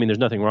cool. I mean, there's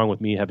nothing wrong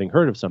with me having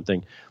heard of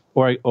something.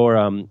 Or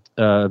Vivek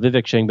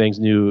Shangbang's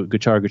new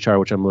Gachar,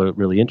 which I'm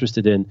really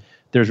interested in.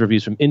 There's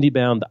reviews from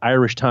IndieBound, the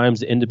Irish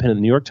Times, the Independent,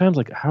 the New York Times.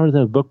 Like, how are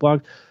the book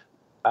blogs?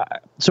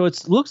 So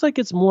it looks like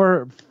it's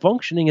more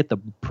functioning at the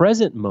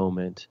present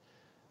moment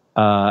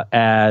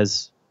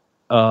as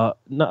a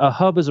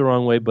hub is the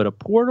wrong way, but a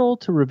portal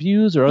to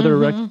reviews or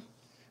other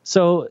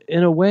so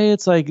in a way,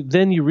 it's like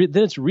then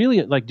it's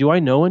really like, do I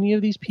know any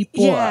of these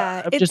people?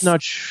 Yeah, I'm just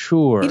not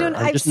sure.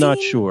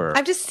 Not sure.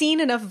 I've just seen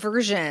enough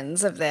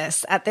versions of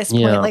this at this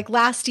point. Like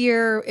last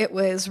year, it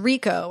was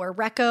Rico or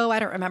Recco. I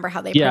don't remember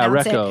how they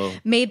pronounce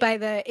it. Made by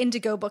the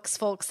Indigo Books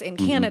folks in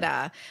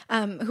Canada.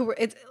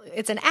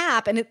 It's an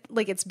app and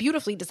it's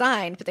beautifully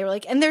designed. But they were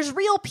like, and there's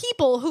real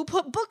people who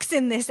put books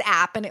in this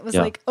app, and it was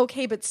like,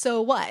 okay, but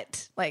so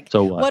what? Like,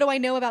 so what do I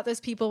know about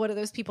those people? What do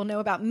those people know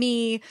about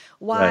me?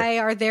 Why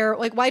are there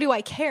like? Why do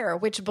I care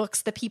which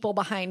books the people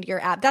behind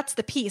your app? That's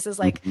the piece, is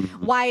like,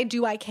 why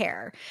do I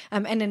care?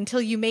 And until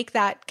you make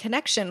that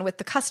connection with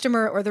the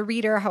customer or the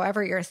reader,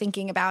 however you're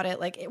thinking about it,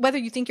 like whether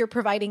you think you're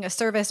providing a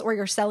service or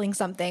you're selling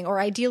something, or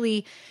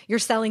ideally you're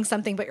selling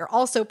something, but you're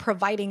also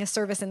providing a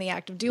service in the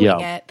act of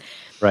doing it.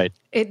 Right.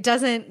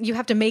 You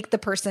have to make the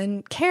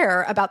person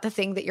care about the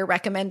thing that you're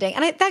recommending.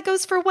 And that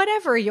goes for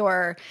whatever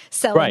you're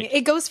selling. Right.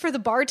 It goes for the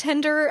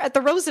bartender at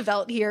the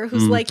Roosevelt here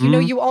who's like,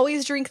 you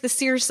always drink the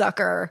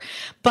seersucker,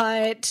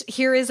 but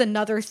here is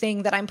another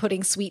thing that I'm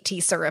putting sweet tea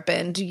syrup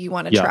in. Do you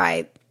want to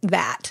try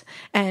that?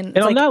 And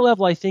on that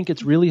level, I think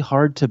it's really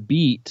hard to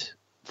beat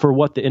for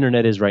what the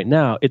internet is right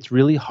now. It's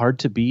really hard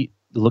to beat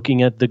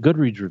looking at the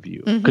Goodreads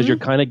review because you're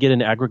kind of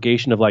getting an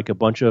aggregation of like a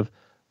bunch of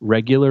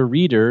regular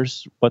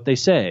readers, what they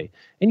say.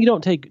 And you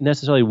don't take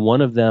necessarily one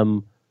of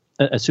them,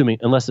 assuming,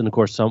 unless, of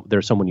course,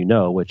 there's someone you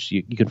know, which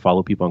you can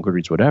follow people on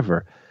Goodreads,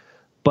 whatever.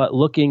 But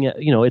looking at,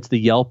 it's the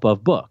Yelp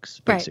of books,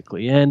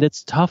 basically. Right. And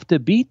it's tough to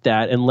beat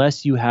that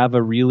unless you have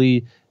a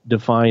really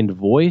defined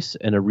voice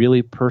and a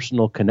really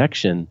personal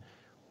connection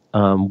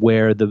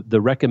where the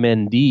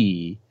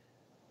recommendee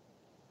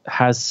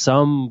has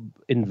some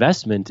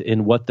investment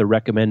in what the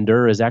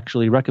recommender is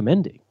actually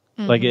recommending.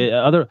 Like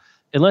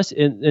unless,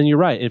 and you're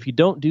right, if you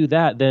don't do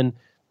that, then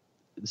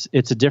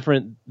it's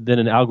different than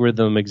an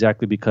algorithm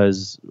exactly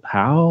because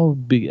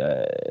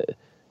the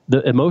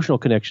emotional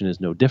connection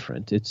is no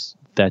different. It's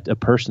that a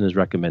person is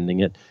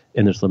recommending it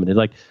and it's limited.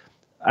 Like,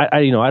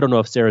 I don't know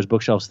if Sarah's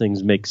Bookshelves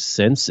things make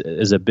sense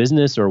as a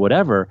business or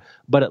whatever,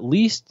 but at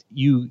least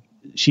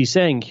she's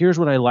saying, here's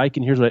what I like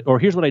and here's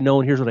what I know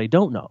and here's what I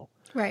don't know.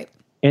 Right.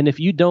 And if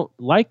you don't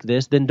like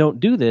this, then don't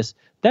do this.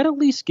 That at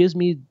least gives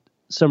me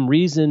some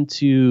reason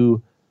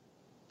to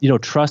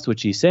trust what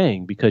she's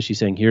saying, because she's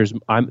saying,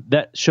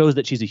 that shows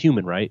that she's a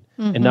human, right?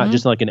 And not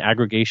just like an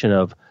aggregation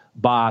of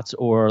bots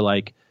or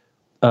like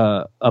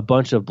a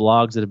bunch of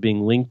blogs that are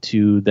being linked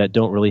to that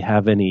don't really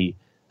have any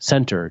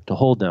center to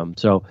hold them.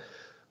 So,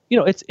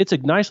 it's a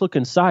nice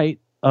looking site.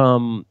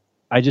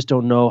 I just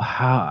don't know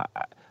how.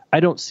 I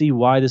don't see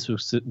why this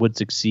would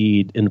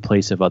succeed in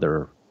place of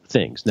other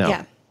things.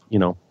 Now,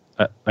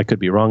 I could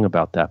be wrong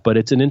about that, but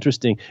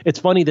it's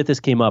funny that this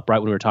came up right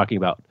when we were talking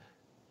about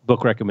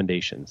book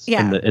recommendations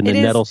and the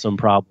nettlesome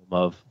problem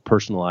of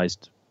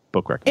personalized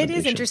book It recommendation.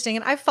 is interesting.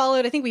 And I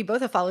think we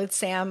both have followed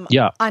Sam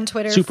on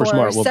Twitter Super for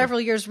smart several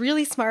years.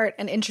 Really smart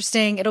and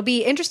interesting. It'll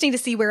be interesting to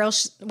see where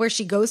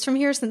she goes from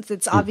here, since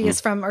it's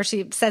obvious or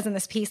she says in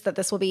this piece that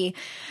this will be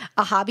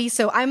a hobby.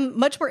 So I'm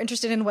much more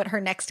interested in what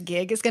her next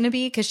gig is going to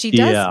be, because she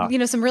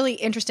does, some really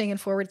interesting and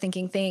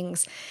forward-thinking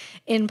things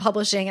in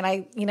publishing.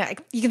 And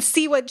you can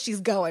see what she's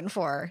going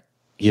for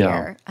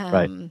here.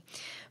 Right.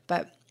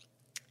 But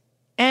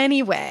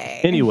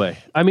Anyway,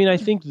 I mean, I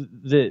think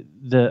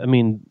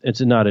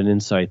it's not an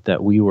insight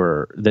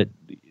that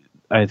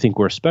I think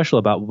we're special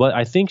about, but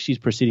I think she's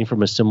proceeding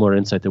from a similar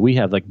insight that we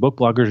have. Like, book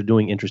bloggers are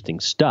doing interesting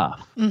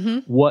stuff. Mm-hmm.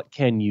 What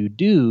can you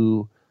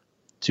do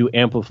to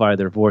amplify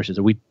their voices?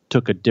 We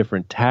took a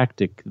different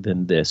tactic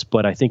than this,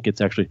 but I think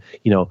it's actually,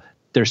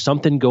 there's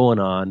something going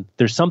on.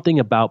 There's something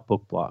about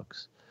book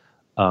blogs.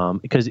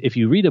 Because if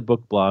you read a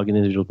book blog, an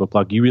individual book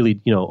blog, you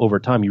really, over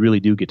time, you really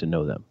do get to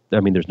know them.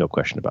 I mean, there's no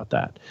question about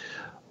that.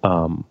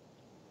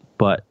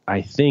 But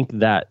I think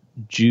that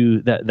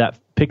that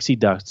pixie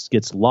dust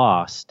gets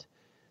lost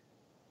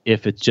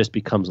if it just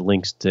becomes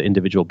links to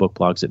individual book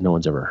blogs that no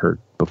one's ever heard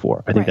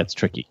before. I think that's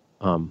tricky.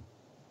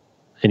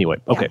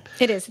 Anyway, okay.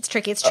 Yeah, it is. It's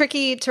tricky. It's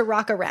tricky to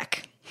rock a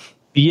wreck.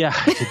 Yeah,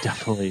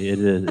 definitely. It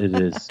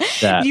is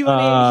that. You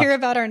want to hear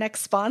about our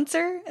next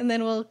sponsor, and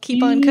then we'll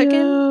keep on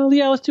cooking?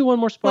 Yeah, let's do one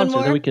more sponsor.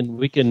 Then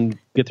we can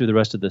get through the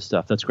rest of this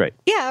stuff. That's great.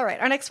 Yeah, all right.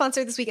 Our next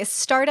sponsor this week is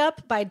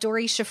Startup by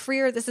Dori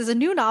Shafrir. This is a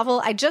new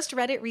novel. I just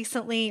read it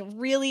recently,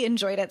 really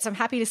enjoyed it, so I'm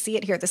happy to see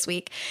it here this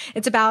week.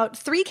 It's about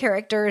 3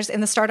 characters in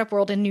the startup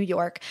world in New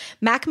York.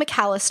 Mac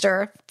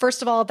McAllister,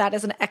 first of all, that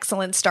is an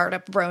excellent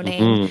startup bro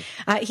name.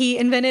 He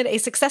invented a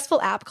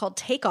successful app called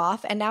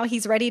Takeoff, and now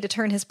he's ready to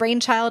turn his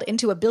brainchild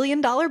into a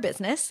billion-dollar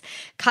business.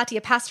 Katya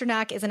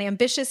Pasternak is an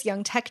ambitious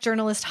young tech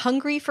journalist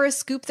hungry for a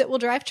scoop that will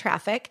drive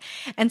traffic.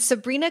 And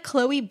Sabrina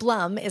Chloe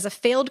Blum is a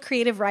failed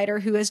creative writer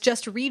who has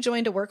just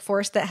rejoined a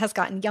workforce that has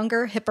gotten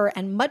younger, hipper,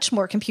 and much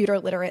more computer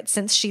literate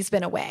since she's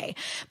been away.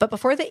 But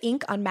before the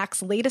ink on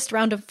Mac's latest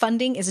round of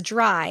funding is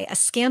dry, a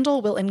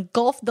scandal will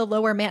engulf the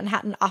lower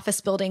Manhattan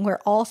office building where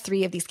all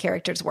 3 of these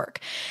characters work.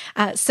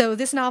 So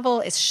this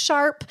novel is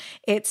sharp.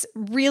 It's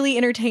really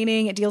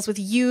entertaining. It deals with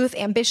youth,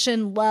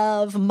 ambition,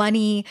 love,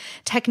 money,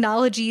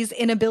 technology's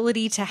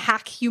inability to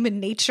hack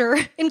human nature,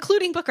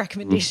 including book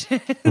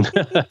recommendations.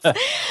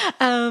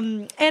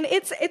 And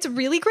it's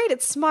really great.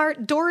 It's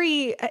smart. Dori,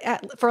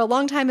 for a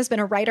long time, has been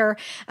a writer.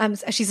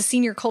 She's a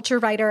senior culture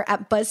writer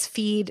at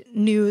BuzzFeed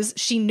News.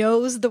 She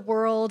knows the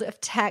world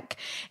of tech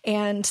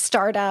and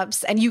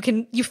startups, and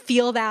you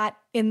feel that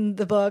in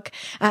the book,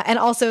 and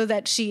also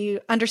that she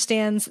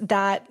understands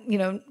that,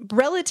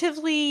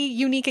 relatively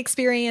unique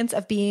experience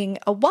of being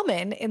a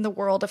woman in the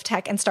world of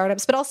tech and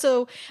startups, but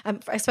also,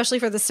 especially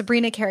for the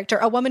Sabrina character,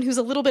 a woman who's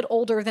a little bit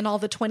older than all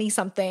the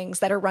 20-somethings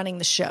that are running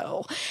the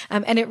show.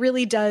 And it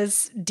really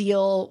does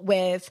deal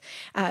with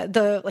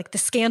the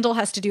scandal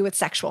has to do with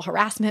sexual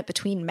harassment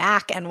between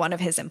Mac and one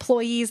of his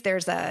employees.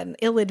 There's an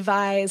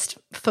ill-advised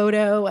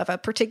photo of a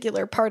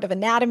particular part of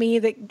anatomy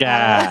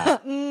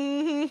that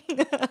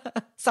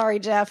sorry,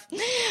 Jeff.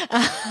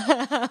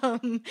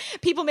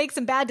 People make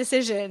some bad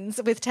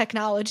decisions with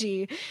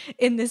technology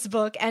in this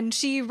book, and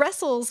she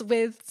wrestles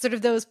with sort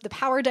of the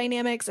power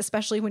dynamics,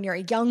 especially when you're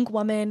a young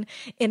woman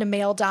in a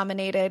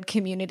male-dominated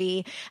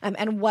community,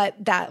 and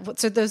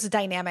so those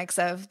dynamics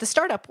of the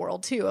startup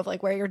world too, of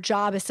like where your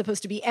job is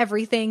supposed to be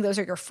everything. Those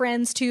are your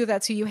friends too.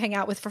 That's who you hang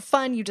out with for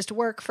fun. You just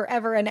work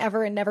forever and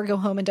ever and never go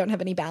home and don't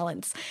have any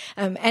balance.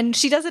 And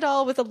she does it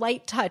all with a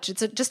light touch.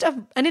 It's just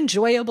an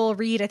enjoyable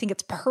read. I think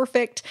it's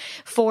perfect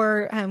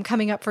for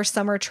coming up for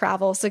summer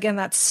travel. So again,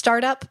 that's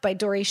Startup by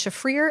Dori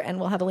Shafrir, and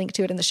we'll have a link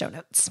to it in the show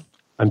notes.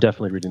 I'm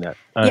definitely reading that.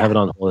 I have it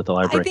on hold at the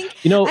library.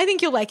 I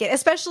think you'll like it,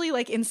 especially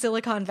like in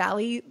Silicon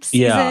Valley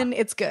season.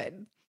 It's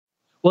good.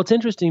 Well, it's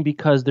interesting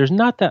because there's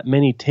not that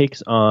many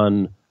takes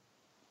on,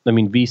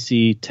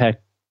 VC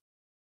tech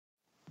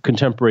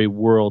contemporary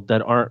world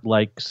that aren't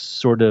like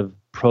sort of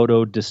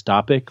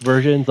proto-dystopic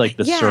versions, like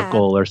The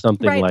Circle or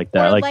something like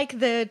that. Or like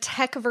the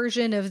tech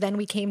version of Then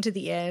We Came to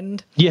the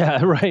End.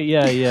 Yeah, right.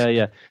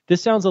 Yeah.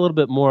 This sounds a little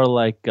bit more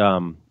like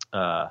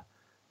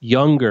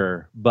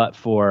younger, but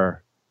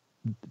for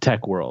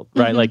tech world,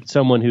 right? Mm-hmm. Like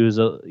someone who's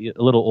a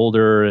little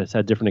older, has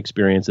had different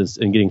experiences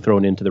and getting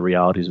thrown into the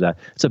realities of that.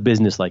 It's a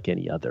business like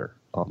any other.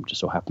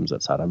 Just so happens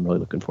that's how I'm really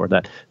looking forward to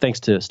that. Thanks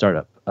to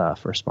Startup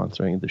for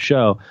sponsoring the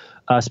show.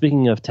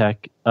 Speaking of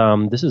tech,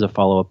 this is a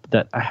follow-up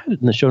that I had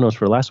in the show notes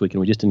for last week and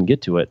we just didn't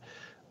get to it.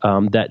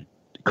 That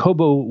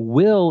Kobo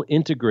will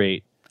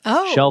integrate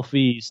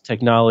Shelfie's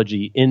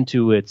technology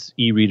into its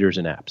e-readers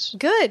and apps.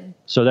 Good.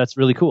 So that's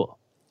really cool.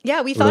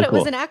 Yeah, we thought it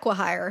was an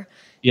acqui-hire.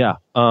 Yeah.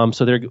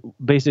 So they're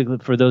basically,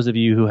 for those of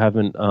you who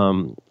haven't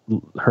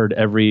heard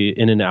every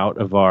in and out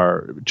of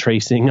our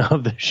tracing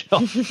of the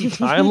Shelfie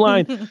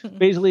timeline,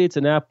 basically it's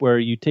an app where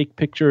you take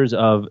pictures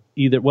of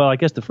I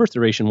guess the first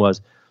iteration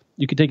was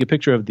you could take a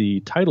picture of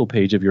the title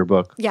page of your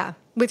book. Yeah,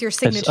 with your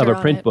signature of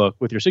a print book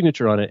with your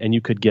signature on it, and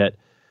you could get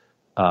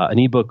an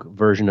ebook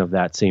version of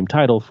that same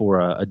title for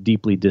a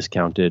deeply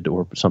discounted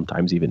or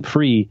sometimes even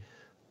free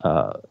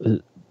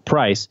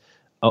price.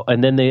 Oh,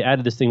 and then they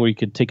added this thing where you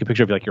could take a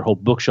picture of like your whole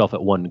bookshelf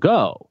at one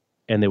go,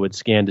 and they would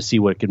scan to see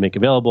what it could make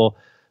available.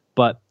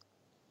 But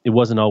it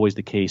wasn't always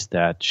the case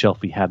that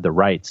Shelfie had the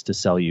rights to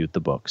sell you the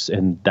books,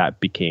 and that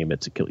became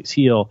its Achilles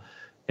heel.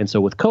 And so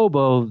with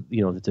Kobo,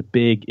 it's a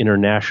big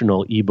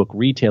international ebook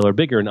retailer,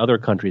 bigger in other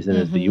countries than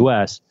in the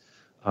U.S.,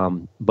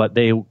 but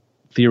they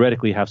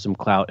theoretically have some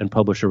clout and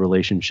publisher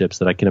relationships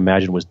that I can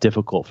imagine was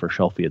difficult for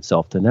Shelfie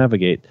itself to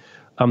navigate.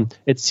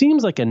 It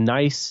seems like a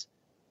nice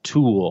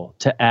tool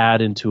to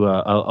add into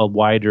a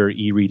wider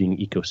e-reading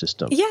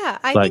ecosystem. Yeah,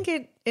 I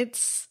think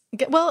it's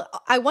well,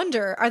 I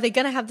wonder, are they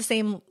going to have the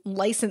same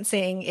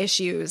licensing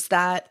issues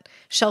that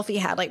Shelfie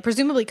had? Like,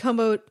 presumably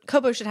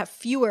Kobo should have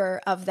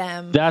fewer of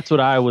them. That's what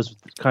I was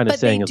kind of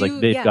saying, is like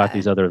they've got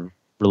these other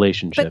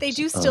relationships. But they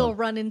do still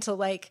run into,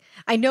 like,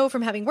 I know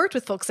from having worked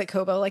with folks at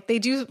Kobo, like they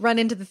do run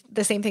into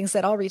the same things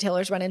that all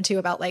retailers run into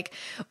about like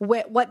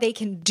what they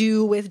can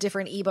do with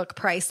different ebook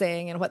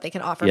pricing and what they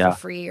can offer for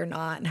free or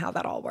not and how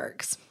that all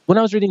works. When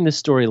I was reading this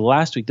story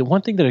last week, the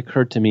one thing that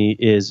occurred to me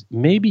is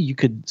maybe you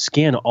could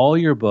scan all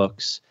your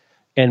books,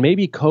 and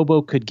maybe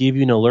Kobo could give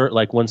you an alert,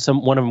 like when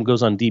one of them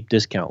goes on deep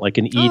discount, like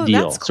an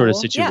e-deal sort of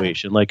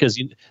situation. Yeah. Like,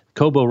 because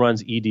Kobo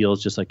runs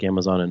e-deals just like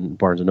Amazon and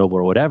Barnes & Noble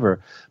or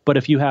whatever. But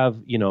if you have,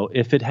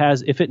 if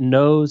it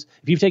knows,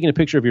 if you've taken a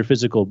picture of your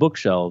physical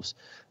bookshelves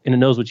and it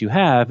knows what you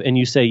have, and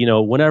you say,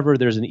 whenever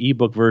there's an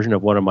ebook version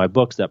of one of my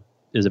books that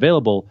is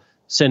available,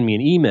 send me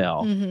an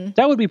email.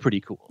 That would be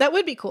pretty cool. That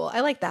would be cool. I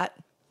like that.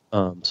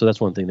 So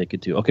that's one thing they could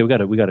do. Okay,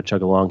 we got to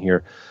chug along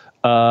here.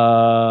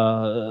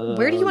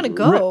 Where do you want to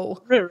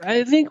go?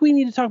 I think we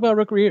need to talk about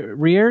Rick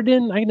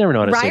Riordan. I never know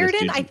how to say this.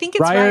 Riordan? I think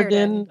it's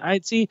Riordan.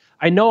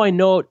 I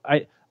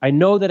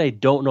know that I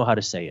don't know how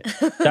to say it.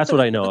 That's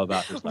what I know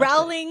about this.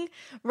 Rowling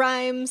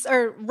rhymes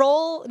or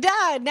roll.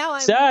 Now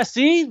I'm.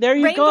 See, there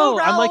you go.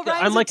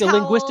 I'm like a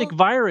linguistic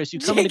virus. You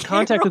come into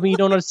contact with me, you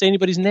don't know how to say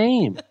anybody's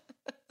name.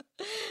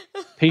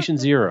 Patient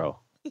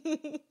zero.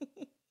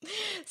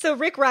 So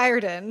Rick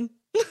Riordan.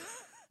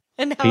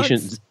 And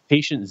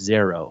Patient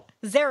Zero.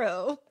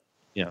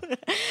 Yeah.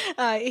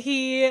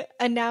 He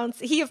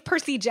of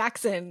Percy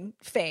Jackson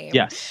fame.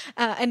 Yes.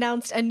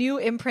 Announced a new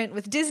imprint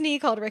with Disney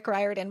called Rick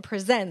Riordan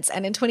Presents.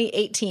 And in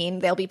 2018,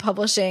 they'll be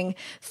publishing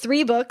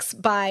 3 books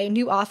by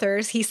new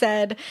authors. He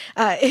said,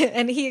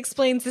 and he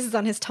explains, this is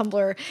on his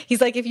Tumblr.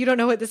 He's like, if you don't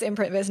know what this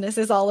imprint business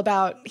is all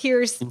about,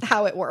 here's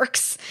how it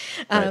works.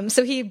 Right.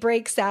 So he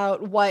breaks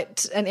out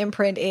what an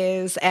imprint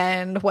is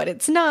and what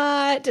it's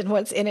not and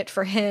what's in it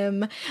for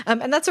him.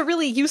 And that's a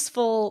really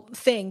useful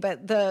thing.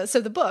 But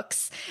the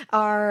books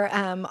are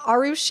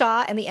Aru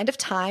Shah and the End of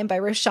Time by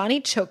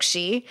Roshani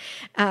Chokshi.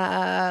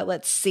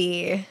 Let's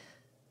see.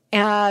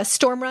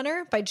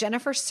 Stormrunner by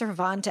Jennifer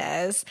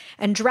Cervantes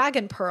and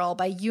Dragon Pearl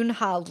by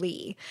Yoonha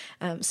Lee.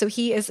 So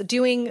he is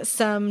doing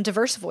some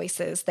diverse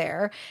voices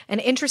there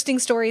and interesting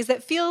stories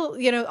that feel,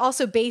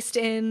 also based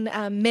in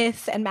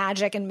myth and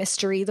magic and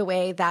mystery, the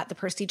way that the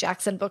Percy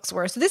Jackson books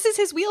were. So this is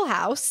his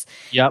wheelhouse.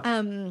 Yep.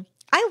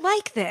 I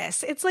like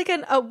this. It's like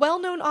a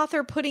well-known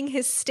author putting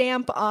his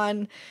stamp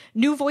on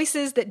new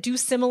voices that do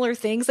similar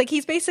things. Like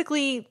he's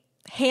basically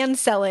hand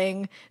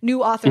selling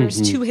new authors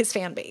to his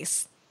fan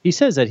base. He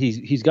says that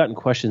he's gotten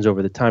questions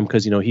over the time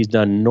because, he's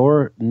done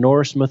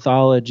Norse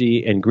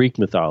mythology and Greek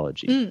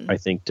mythology, I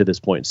think, to this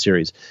point in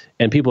series.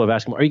 And people have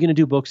asked him, are you going to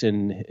do books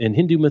in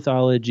Hindu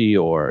mythology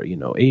or,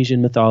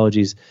 Asian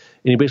mythologies?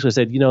 And he basically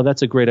said,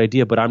 that's a great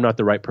idea, but I'm not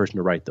the right person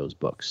to write those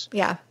books.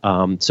 Yeah.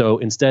 So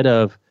instead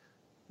of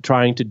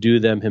trying to do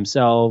them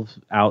himself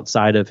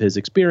outside of his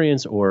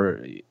experience or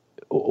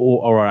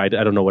I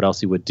don't know what else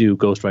he would do,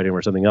 ghostwriting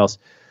or something else.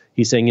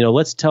 He's saying,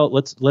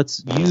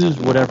 let's use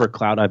whatever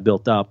cloud I've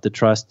built up, the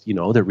trust,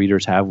 that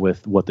readers have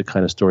with what the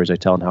kind of stories I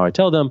tell and how I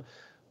tell them,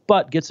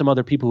 but get some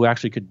other people who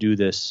actually could do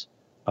this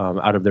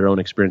out of their own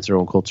experience, their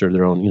own culture,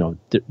 their own,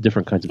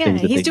 different kinds of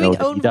things that they know. He's doing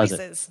own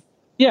voices.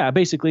 Yeah,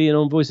 basically an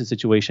own voices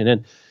situation.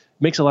 And it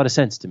makes a lot of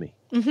sense to me.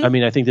 I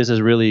mean, I think this is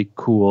a really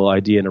cool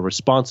idea and a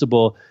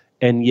responsible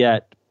and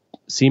yet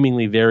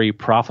seemingly very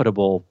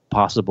profitable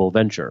possible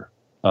venture.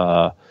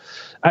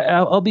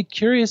 I'll be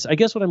curious. I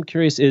guess what I'm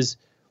curious is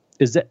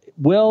that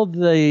will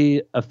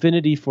the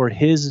affinity for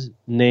his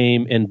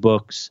name and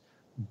books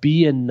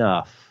be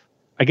enough?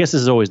 I guess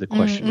this is always the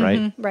question,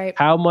 right? Right.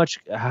 How much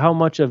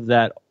of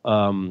that,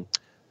 I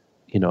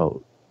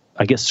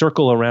guess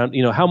circle around,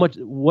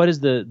 what is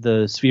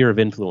the sphere of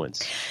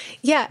influence?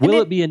 Yeah.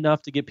 Will it be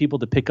enough to get people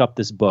to pick up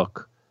this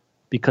book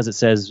because it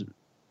says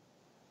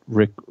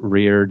Rick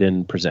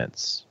Riordan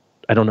Presents?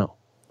 I don't know.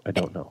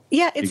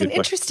 Yeah, it's an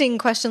interesting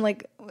question.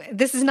 Like,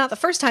 this is not the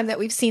first time that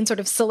we've seen sort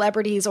of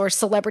celebrities or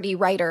celebrity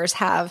writers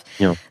have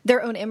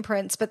their own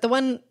imprints. But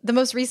the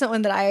most recent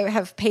one that I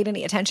have paid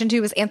any attention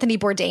to was Anthony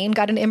Bourdain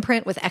got an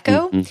imprint with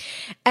Echo.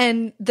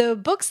 And the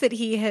books that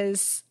he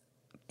has,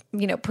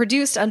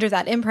 produced under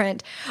that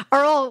imprint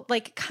are all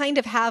like kind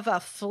of have a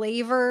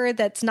flavor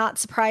that's not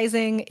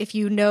surprising if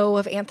you know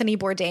of Anthony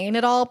Bourdain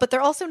at all, but they're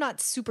also not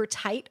super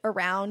tight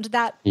around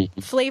that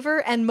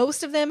flavor. And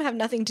most of them have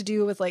nothing to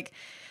do with like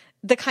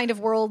the kind of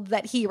world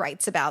that he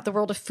writes about, the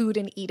world of food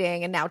and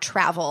eating and now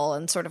travel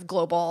and sort of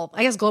global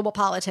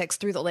politics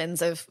through the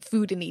lens of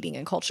food and eating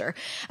and culture.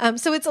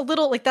 So it's a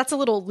little like that's a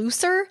little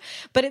looser,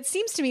 but it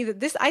seems to me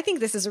that I think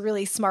this is a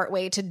really smart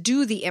way to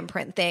do the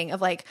imprint thing of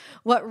like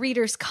what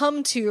readers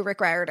come to Rick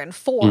Riordan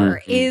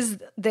for is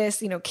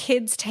this,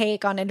 kids'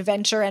 take on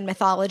adventure and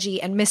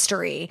mythology and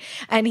mystery.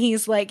 And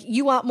he's like,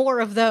 you want more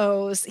of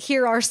those?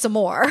 Here are some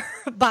more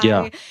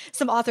by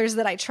some authors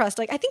that I trust.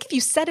 Like, I think if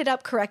you set it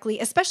up correctly,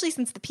 especially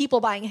since the people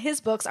buying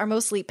his books are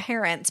mostly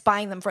parents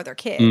buying them for their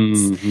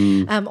kids,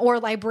 or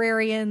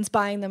librarians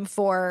buying them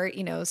for,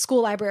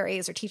 school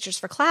libraries or teachers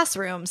for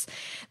classrooms,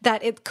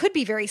 that it could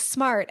be very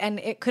smart. And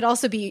it could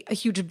also be a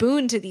huge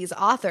boon to these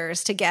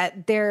authors to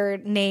get their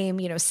name,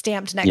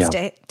 stamped next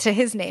to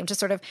his name, to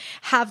sort of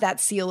have that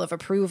seal of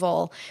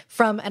approval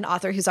from an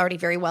author who's already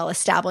very well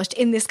established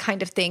in this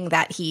kind of thing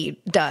that he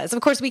does.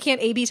 Of course, we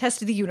can't A/B test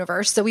the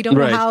universe, so we don't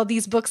know how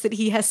these books that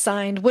he has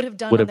signed would have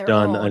done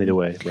either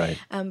way, right?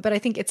 But I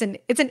think it's an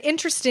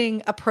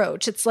interesting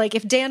approach. It's like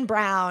if Dan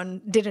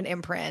Brown did an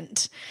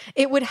imprint,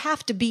 it would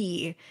have to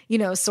be,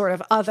 sort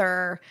of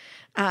other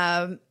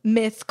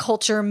myth,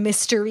 culture,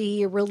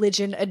 mystery,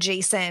 religion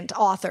adjacent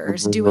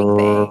authors doing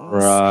things.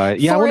 Right.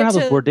 Yeah, I wonder how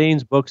those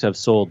Bourdain's books have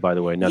sold, by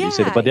the way, now that you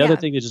say that. But the other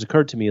thing that just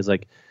occurred to me is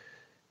like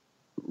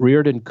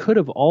Riordan could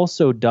have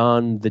also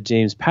done the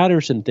James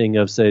Patterson thing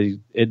of saying,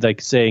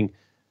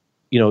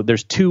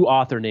 there's two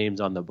author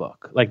names on the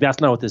book. Like, that's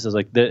not what this is.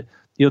 Like,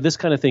 this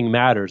kind of thing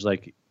matters.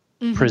 Like,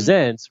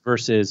 presents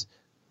versus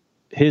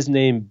his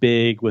name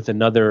big with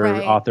another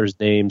author's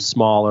name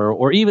smaller,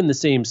 or even the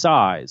same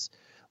size.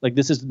 Like,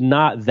 this is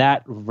not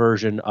that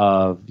version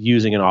of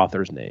using an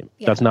author's name.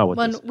 Yeah. That's not what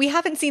this is. We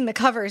haven't seen the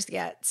covers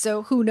yet,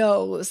 so who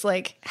knows,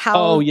 like, how...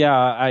 Oh, yeah.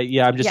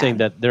 I'm just saying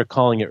that they're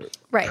calling it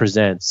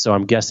presents, so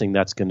I'm guessing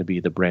that's going to be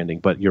the branding.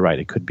 But you're right.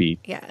 It could be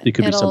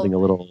something a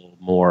little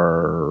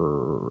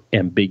more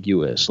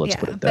ambiguous, let's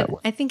put it that way.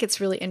 I think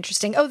it's really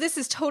interesting. Oh, this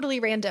is totally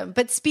random,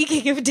 but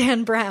speaking of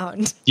Dan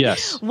Brown,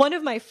 yes, one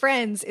of my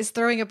friends is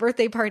throwing a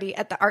birthday party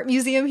at the art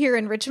museum here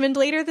in Richmond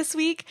later this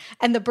week,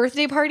 and the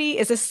birthday party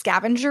is a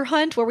scavenger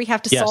hunt where we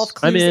have to solve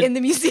clues in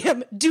the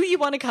museum. Do you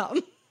want to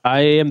come? I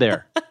am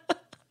there.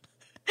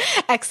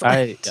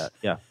 Excellent.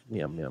 Yeah.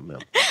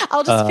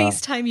 I'll just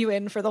FaceTime you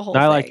in for the whole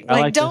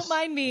thing. Don't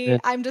mind me.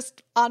 I'm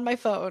just on my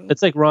phone.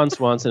 It's like Ron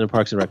Swanson in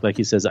Parks and Rec. Like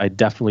he says, I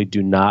definitely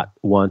do not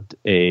want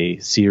a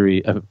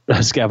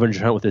scavenger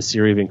hunt with a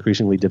series of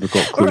increasingly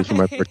difficult clues from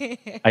my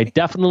birthday. I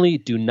definitely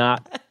do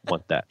not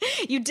want that.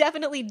 You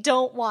definitely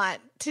don't want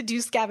to do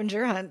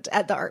scavenger hunt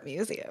at the art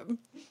museum.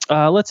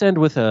 Let's end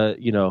with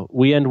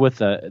we end with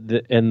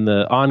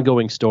the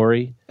ongoing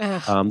story.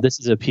 This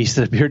is a piece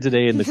that appeared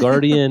today in The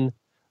Guardian.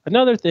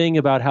 Another thing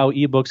about how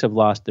ebooks have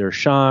lost their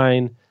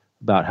shine,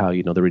 about how,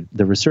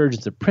 the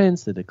resurgence of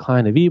prints, the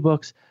decline of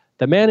ebooks,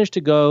 that managed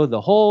to go the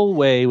whole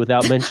way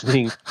without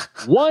mentioning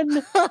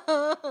one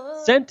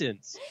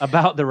sentence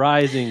about the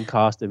rising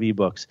cost of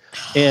ebooks.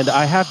 And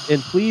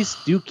please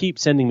do keep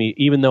sending me,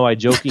 even though I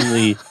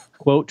jokingly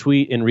quote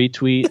tweet and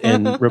retweet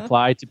and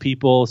reply to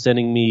people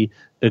sending me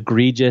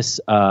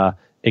egregious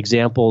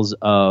examples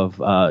of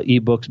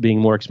ebooks being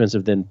more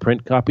expensive than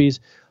print copies.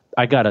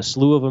 I got a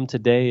slew of them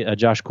today.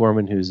 Josh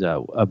Corman, who's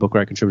a Book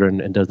Riot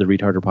contributor and does the Read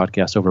Harder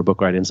podcast over at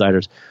Book Riot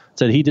Insiders,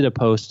 said he did a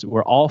post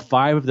where all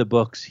 5 of the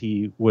books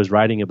he was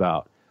writing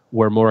about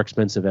were more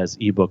expensive as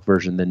ebook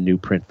version than new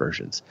print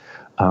versions.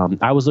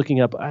 I was looking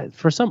up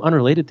for some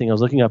unrelated thing. I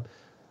was looking up.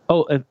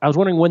 I was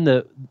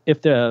wondering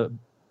if the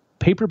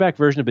paperback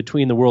version of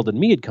Between the World and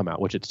Me had come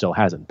out, which it still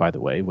hasn't, by the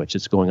way, which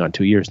is going on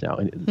 2 years now.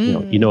 And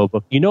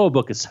a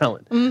book is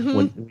selling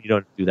when you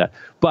don't do that.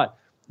 But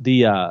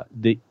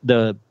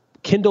the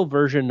Kindle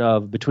version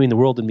of Between the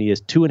World and Me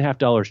is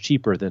 $2.50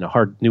 cheaper than a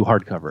new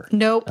hardcover.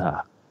 Nope.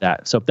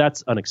 So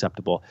that's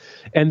unacceptable.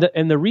 And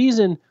the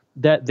reason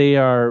that they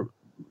are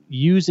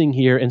using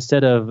here,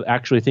 instead of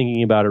actually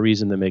thinking about a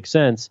reason that makes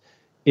sense,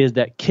 is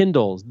that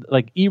Kindles,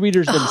 like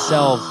e-readers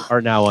themselves, are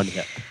now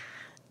unhip.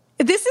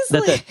 This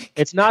is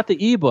it's not the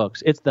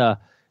ebooks. It's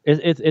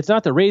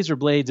not the razor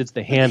blades, it's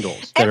the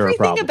handles that are a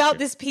problem. Everything about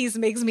this piece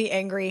makes me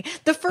angry.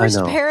 The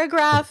first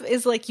paragraph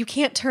is like, you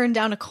can't turn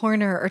down a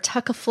corner or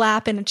tuck a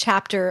flap in a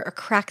chapter or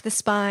crack the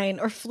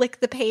spine or flick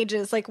the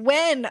pages. Like,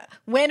 when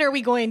are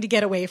we going to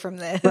get away from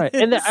this? Right.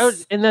 And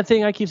that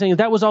thing I keep saying,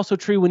 that was also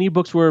true when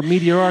ebooks were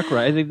meteoric,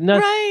 right?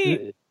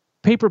 Right.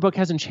 Paper book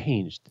hasn't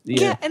changed.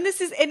 Yeah, and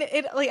this is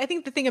I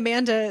think the thing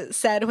Amanda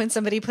said when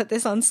somebody put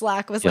this on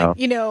Slack was like,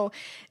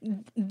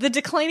 the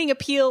declining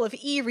appeal of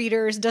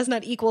e-readers does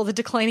not equal the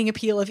declining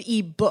appeal of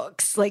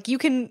e-books. Like,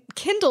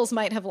 Kindles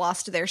might have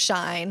lost their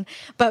shine,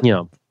 but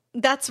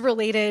that's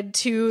related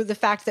to the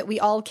fact that we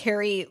all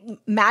carry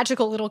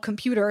magical little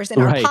computers in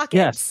our pockets.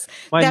 Yes.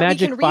 My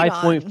magic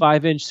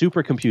 5.5 inch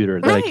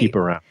supercomputer that I keep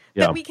around.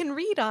 Yeah. That we can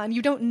read on.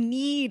 You don't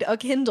need a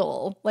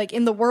Kindle. Like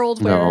in the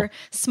world where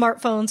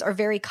smartphones are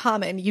very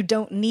common, you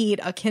don't need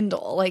a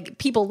Kindle. Like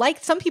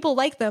some people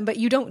like them, but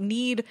you don't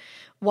need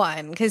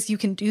one because you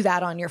can do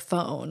that on your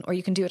phone or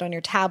you can do it on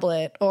your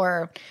tablet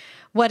or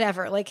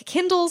whatever. Like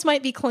Kindles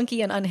might be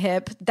clunky and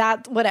unhip.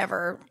 That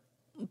whatever.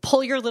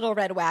 Pull your little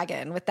red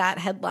wagon with that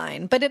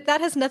headline. But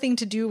that has nothing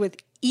to do with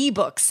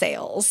ebook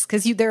sales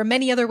because there are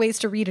many other ways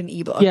to read an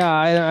ebook. Yeah,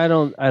 I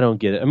don't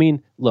get it. I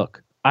mean,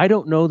 look, I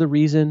don't know the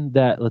reason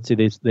that, let's say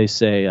they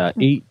say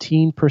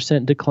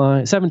 18%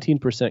 decline,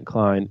 17%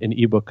 decline in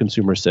ebook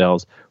consumer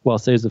sales, while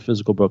sales of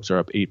physical books are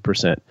up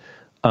 8%.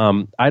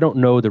 I don't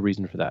know the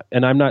reason for that.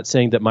 And I'm not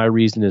saying that my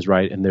reason is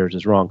right and theirs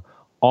is wrong.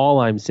 All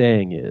I'm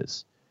saying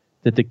is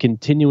that the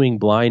continuing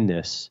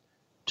blindness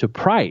to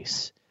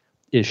price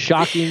is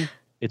shocking.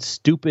 It's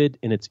stupid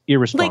and it's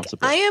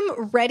irresponsible. Like, I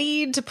am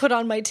ready to put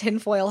on my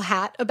tinfoil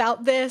hat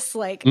about this.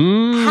 Like,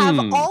 have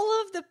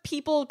all of the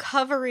people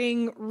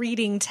covering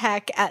reading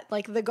tech at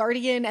like The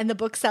Guardian and The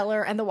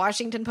Bookseller and The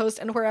Washington Post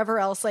and wherever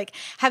else, like,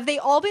 have they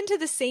all been to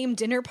the same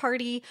dinner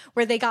party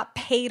where they got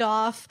paid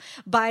off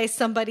by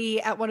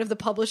somebody at one of the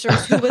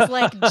publishers who was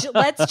like,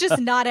 let's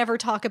just not ever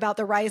talk about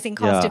the rising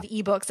cost of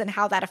ebooks and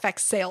how that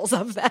affects sales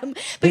of them?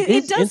 But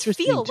it does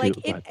feel like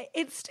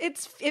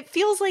it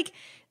feels like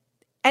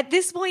at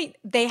this point,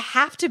 they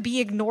have to be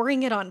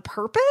ignoring it on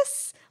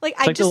purpose. Like,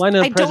 I don't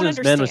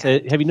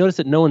understand. Have you noticed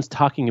that no one's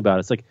talking about it?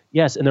 It's like,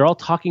 yes, and they're all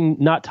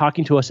not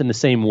talking to us in the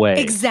same way.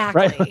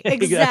 Exactly. Right? Like,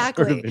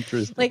 exactly.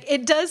 Sort of like,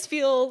 it does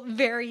feel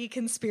very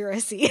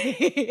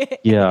conspiracy.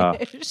 Yeah.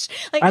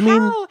 Like,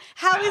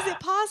 how is it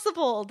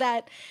possible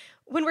that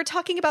when we're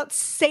talking about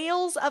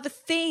sales of a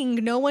thing,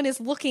 no one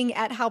is looking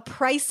at how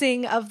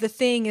pricing of the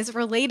thing is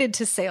related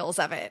to sales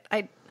of it?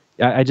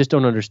 I just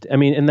don't understand. I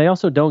mean, and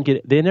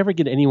they never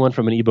get anyone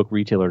from an ebook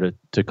retailer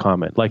to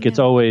comment. Like it's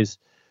always,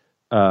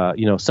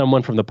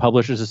 someone from the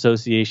Publishers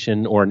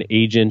Association or an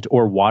agent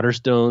or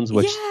Waterstones,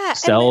 which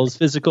sells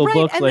physical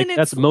books. Like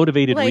that's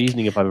motivated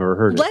reasoning if I've ever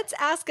heard it. Let's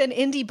ask an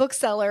indie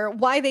bookseller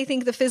why they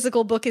think the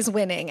physical book is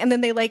winning. And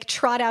then they like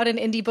trot out an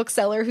indie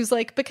bookseller who's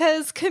like,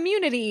 because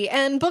community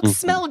and books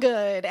smell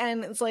good.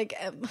 And it's like,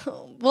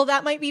 well,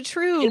 that might be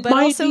true, but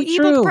also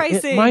ebook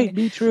pricing. It might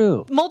be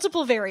true.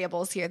 Multiple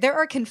variables here. There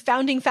are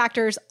confounding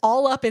factors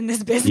all up in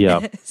this business.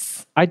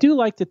 Yep. I do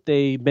like that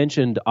they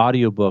mentioned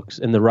audiobooks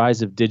and the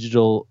rise of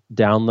digital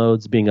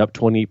downloads being up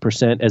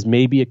 20% as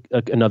maybe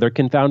another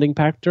confounding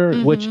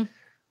factor, which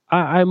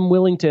I'm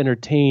willing to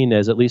entertain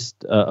as at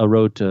least a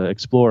road to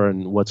explore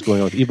and what's going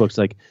on with ebooks.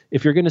 Like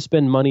if you're going to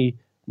spend money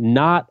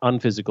not on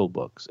physical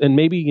books, and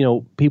maybe,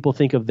 people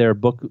think of their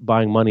book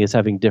buying money as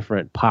having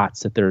different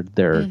pots that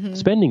they're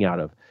spending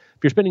out of.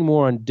 If you're spending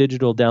more on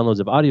digital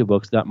downloads of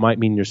audiobooks, that might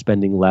mean you're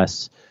spending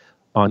less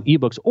on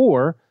ebooks,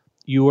 or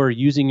you are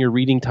using your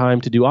reading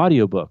time to do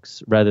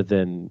audiobooks rather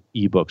than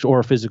ebooks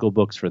or physical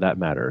books for that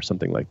matter or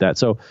something like that.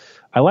 So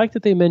I like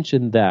that they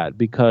mentioned that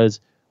because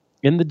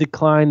in the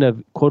decline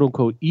of quote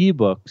unquote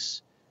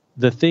ebooks,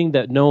 the thing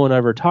that no one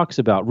ever talks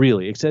about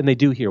really, and they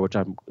do here, which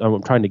I'm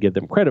trying to give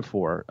them credit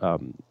for,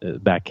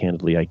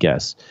 backhandedly, I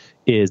guess,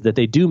 is that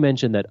they do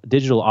mention that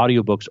digital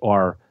audiobooks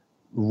are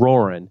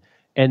roaring,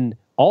 and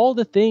all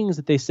the things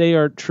that they say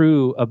are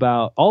true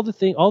about all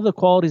the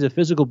qualities of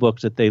physical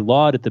books that they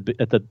laud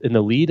in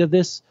the lead of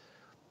this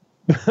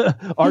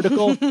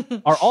article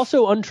are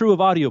also untrue of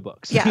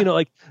audiobooks. Yeah.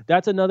 Like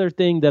that's another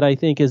thing that I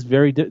think is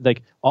very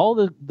like all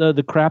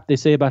the crap they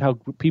say about how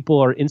people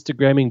are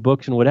Instagramming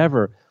books and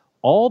whatever.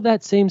 All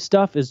that same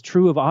stuff is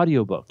true of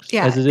audiobooks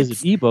as it is of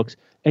ebooks,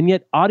 and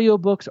yet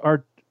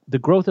the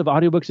growth of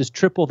audiobooks is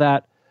triple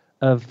that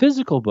of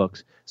physical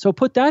books. So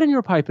put that in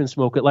your pipe and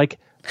smoke it. Like,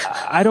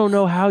 I don't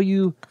know how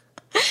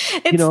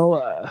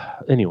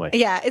anyway.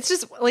 Yeah, it's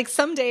just like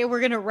someday we're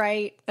going to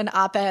write an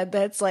op-ed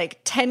that's like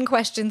 10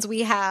 questions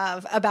we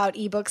have about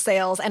ebook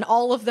sales, and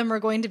all of them are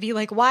going to be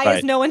like, why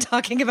is no one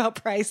talking about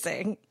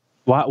pricing?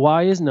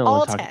 Why is no all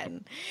one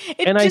talking?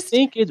 10. And I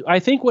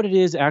think what it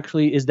is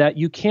actually is that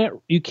you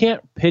can't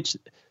pitch.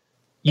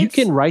 You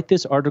can write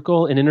this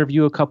article and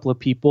interview a couple of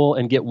people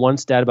and get one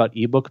stat about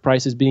ebook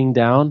prices being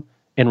down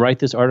and write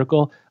this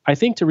article. I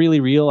think to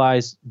really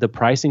realize the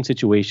pricing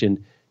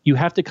situation, you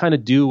have to kind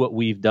of do what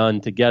we've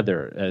done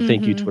together.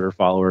 Thank you, Twitter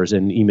followers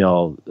and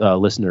email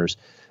listeners.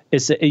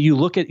 You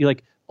look at, you're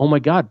like, oh my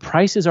God,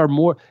 prices are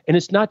more. And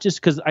it's not just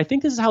because I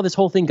think this is how this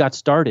whole thing got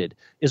started.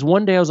 Is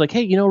one day I was like,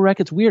 hey, Rec,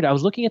 it's weird. I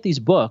was looking at these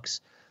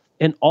books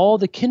and all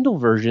the Kindle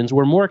versions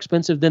were more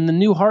expensive than the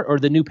new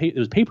it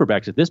was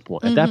paperbacks at this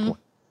point, at that point.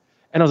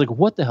 And I was like,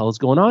 what the hell is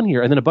going on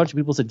here? And then a bunch of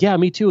people said, yeah,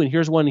 me too. And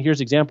here's one,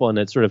 here's an example. And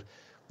it's sort of,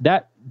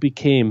 that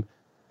became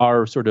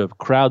our sort of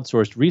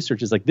crowdsourced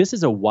research is like, this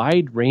is a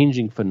wide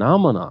ranging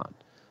phenomenon.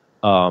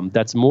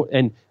 That's more,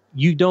 and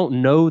you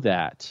don't know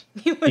that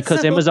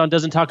because Amazon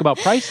doesn't talk about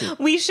pricing.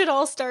 We should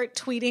all start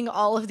tweeting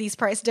all of these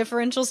price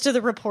differentials to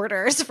the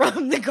reporters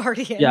from The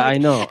Guardian. Yeah, I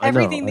know.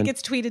 Everything that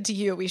gets tweeted to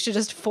you, we should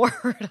just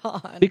forward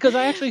on. Because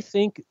I actually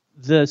think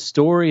the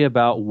story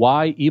about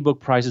why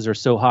ebook prices are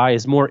so high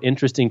is more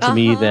interesting to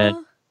me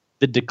than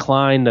the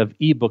decline of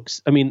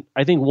ebooks. I mean,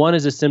 I think one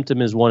is a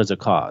symptom is one is a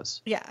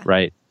cause. Yeah.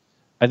 Right?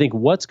 I think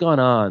what's gone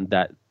on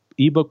that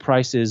ebook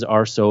prices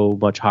are so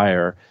much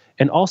higher.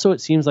 And also it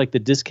seems like the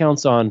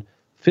discounts on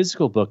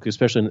physical book,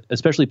 especially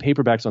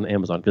paperbacks on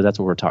Amazon, because that's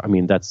what we're talking. I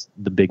mean, that's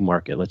the big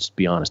market. Let's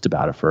be honest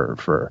about it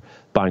for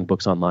buying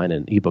books online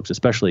and ebooks,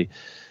 especially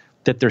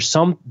that there's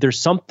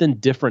something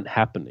different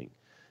happening,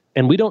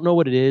 and we don't know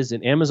what it is.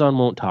 And Amazon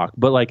won't talk,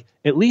 but like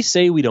at least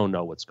say we don't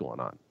know what's going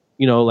on.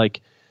 You know,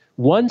 like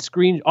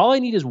all I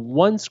need is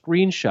one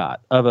screenshot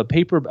of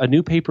a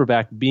new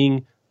paperback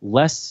being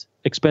less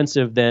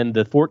expensive than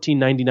the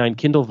 $14.99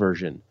 Kindle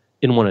version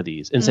in one of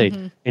these, and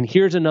say, and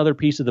here's another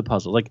piece of the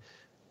puzzle. Like,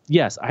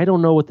 yes, I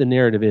don't know what the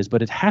narrative is,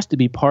 but it has to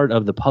be part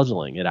of the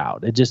puzzling it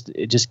out. It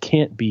just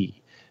can't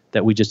be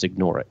that we just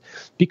ignore it.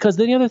 Because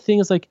then the other thing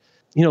is like,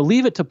 you know,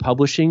 leave it to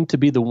publishing to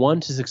be the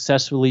one to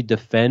successfully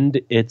defend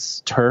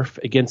its turf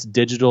against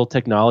digital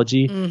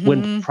technology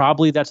when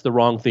probably that's the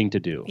wrong thing to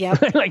do.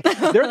 Yep. Like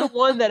they're the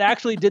one that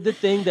actually did the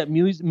thing that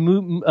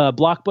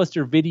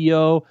Blockbuster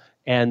Video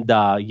and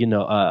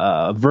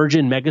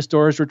Virgin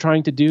Megastores were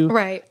trying to do.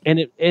 Right. And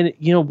it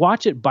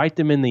watch it bite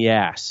them in the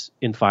ass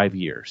in 5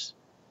 years.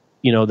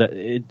 You know,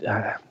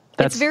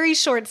 it's very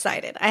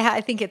short-sighted.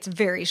 I think it's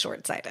very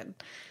short-sighted.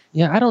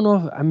 Yeah, I don't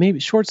know if maybe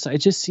short-sighted.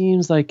 It just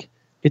seems like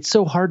it's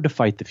so hard to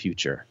fight the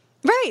future.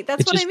 Right,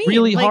 that's what I mean. It's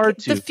really hard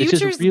to. The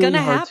future's going to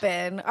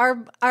happen.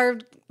 Our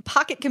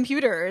pocket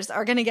computers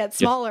are going to get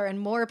smaller and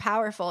more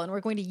powerful, and we're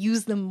going to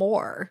use them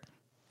more.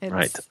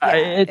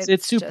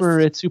 It's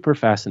super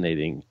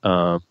fascinating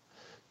to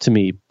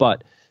me.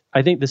 But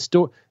I think the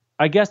story.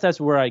 I guess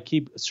that's where I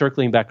keep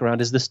circling back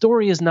around. Is the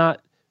story is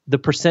not the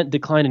 %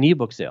 decline in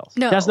ebook sales.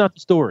 No, that's not the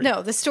story.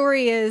 No, the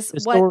story is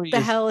what the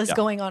hell is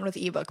going on with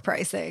ebook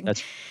pricing.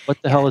 That's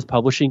what the hell is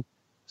publishing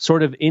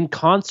sort of in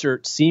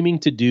concert seeming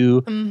to do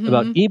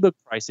about ebook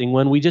pricing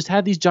when we just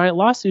had these giant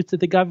lawsuits that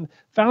they got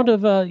found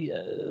of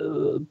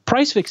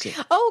price fixing.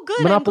 Oh,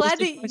 good. I'm glad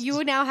that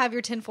you now have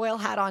your tinfoil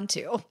hat on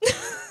too.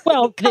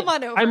 Well, come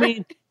on over. I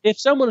mean, if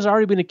someone has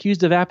already been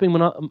accused of acting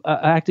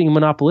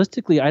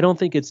monopolistically, I don't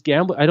think it's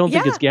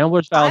it's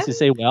gambler's fallacy to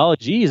say, well,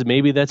 geez,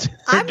 maybe that's.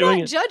 I'm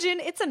not judging.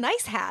 It's a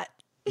nice hat.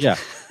 Yeah,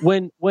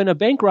 when a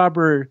bank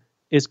robber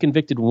is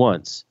convicted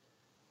once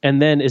and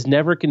then is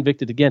never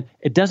convicted again,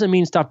 it doesn't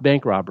mean stop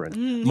bank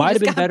robbering. Might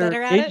have been better.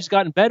 They've just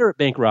gotten better at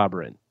bank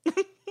robbering.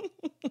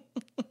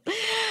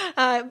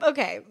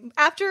 Okay,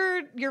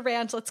 after your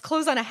rant, let's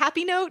close on a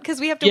happy note because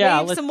we have to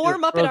wave some more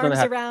Muppet arms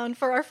around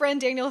for our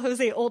friend Daniel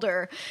Jose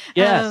Older.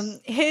 Yes.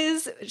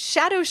 His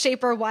Shadow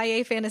Shaper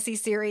YA fantasy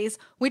series,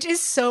 which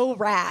is so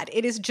rad.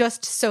 It is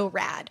just so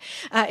rad.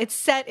 It's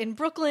set in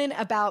Brooklyn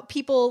about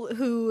people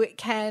who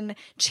can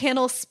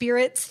channel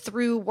spirits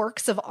through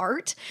works of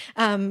art,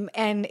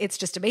 and it's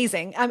just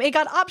amazing. It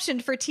got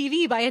optioned for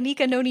TV by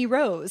Anika Noni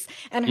Rose,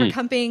 and her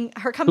company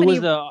who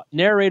was the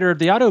narrator of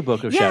the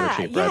audiobook of Shadow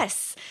Shaper.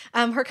 Yes.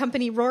 Her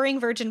company, Roaring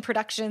Virgin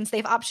Productions,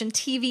 they've optioned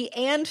TV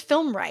and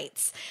film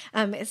rights.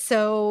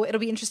 So it'll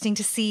be interesting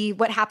to see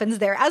what happens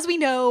there. As we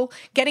know,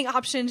 getting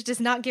optioned does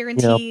not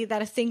guarantee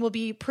that a thing will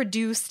be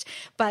produced,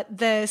 but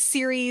the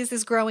series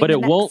is growing. But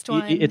it won't.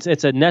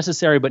 It's a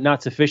necessary but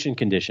not sufficient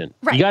condition.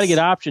 Right. You got to get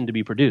optioned to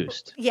be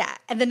produced. Yeah.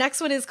 And the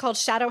next one is called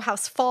Shadow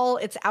House Fall.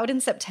 It's out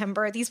in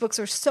September. These books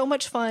are so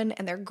much fun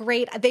and they're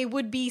great. They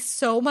would be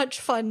so much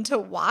fun to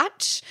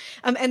watch.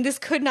 And this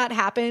could not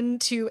happen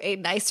to a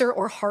nicer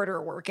or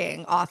harder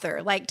working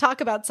author. Like,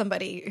 talk about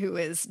somebody who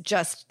is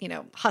just,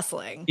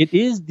 hustling.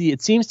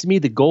 It seems to me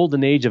the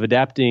golden age of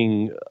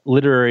adapting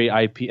literary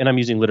IP, and I'm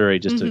using literary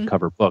just to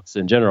cover books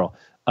in general,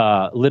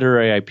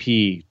 literary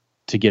IP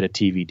to get a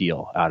TV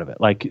deal out of it.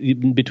 Like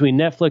between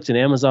Netflix and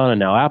Amazon and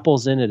now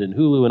Apple's in it and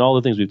Hulu and all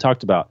the things we've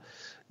talked about,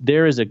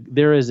 there is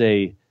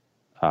a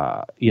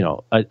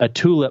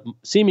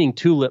seeming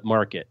tulip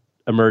market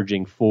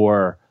emerging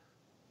for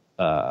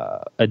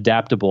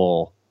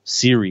adaptable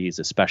series,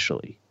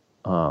 especially.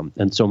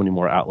 And so many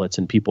more outlets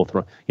and people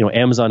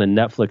Amazon and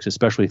Netflix,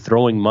 especially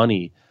throwing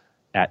money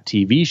at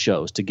TV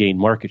shows to gain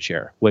market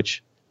share,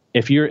 which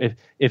if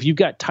you've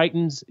got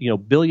titans,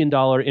 $1 billion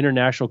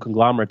international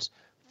conglomerates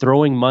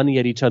throwing money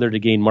at each other to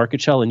gain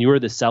market share, and you're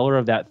the seller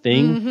of that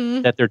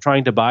thing that they're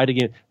trying to buy to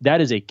gain,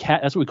 that's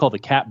what we call the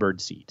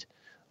catbird seat.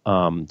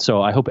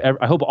 So I hope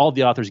all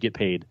the authors get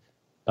paid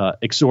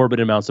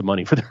exorbitant amounts of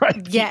money for their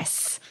IP.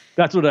 Yes.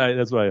 That's what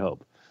I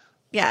hope.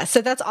 Yeah,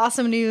 so that's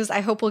awesome news.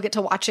 I hope we'll get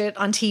to watch it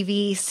on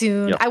TV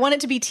soon. Yep. I want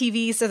it to be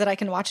TV so that I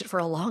can watch it for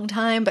a long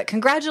time. But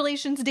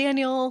congratulations,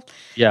 Daniel.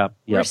 Yeah.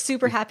 We're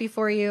super happy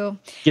for you.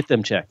 Get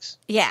them checks.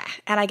 Yeah,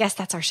 and I guess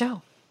that's our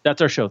show.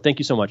 That's our show. Thank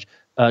you so much.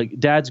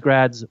 Dads,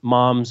 Grads,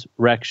 Moms,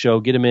 Rec Show.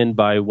 Get them in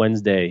by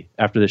Wednesday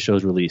after the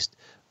show's released.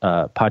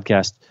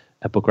 Podcast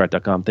at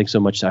bookriot.com. Thanks so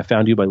much. I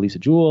Found You by Lisa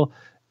Jewell.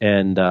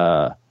 And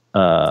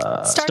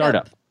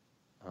Startup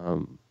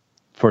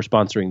for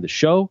sponsoring the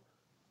show.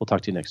 We'll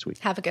talk to you next week.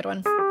 Have a good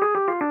one.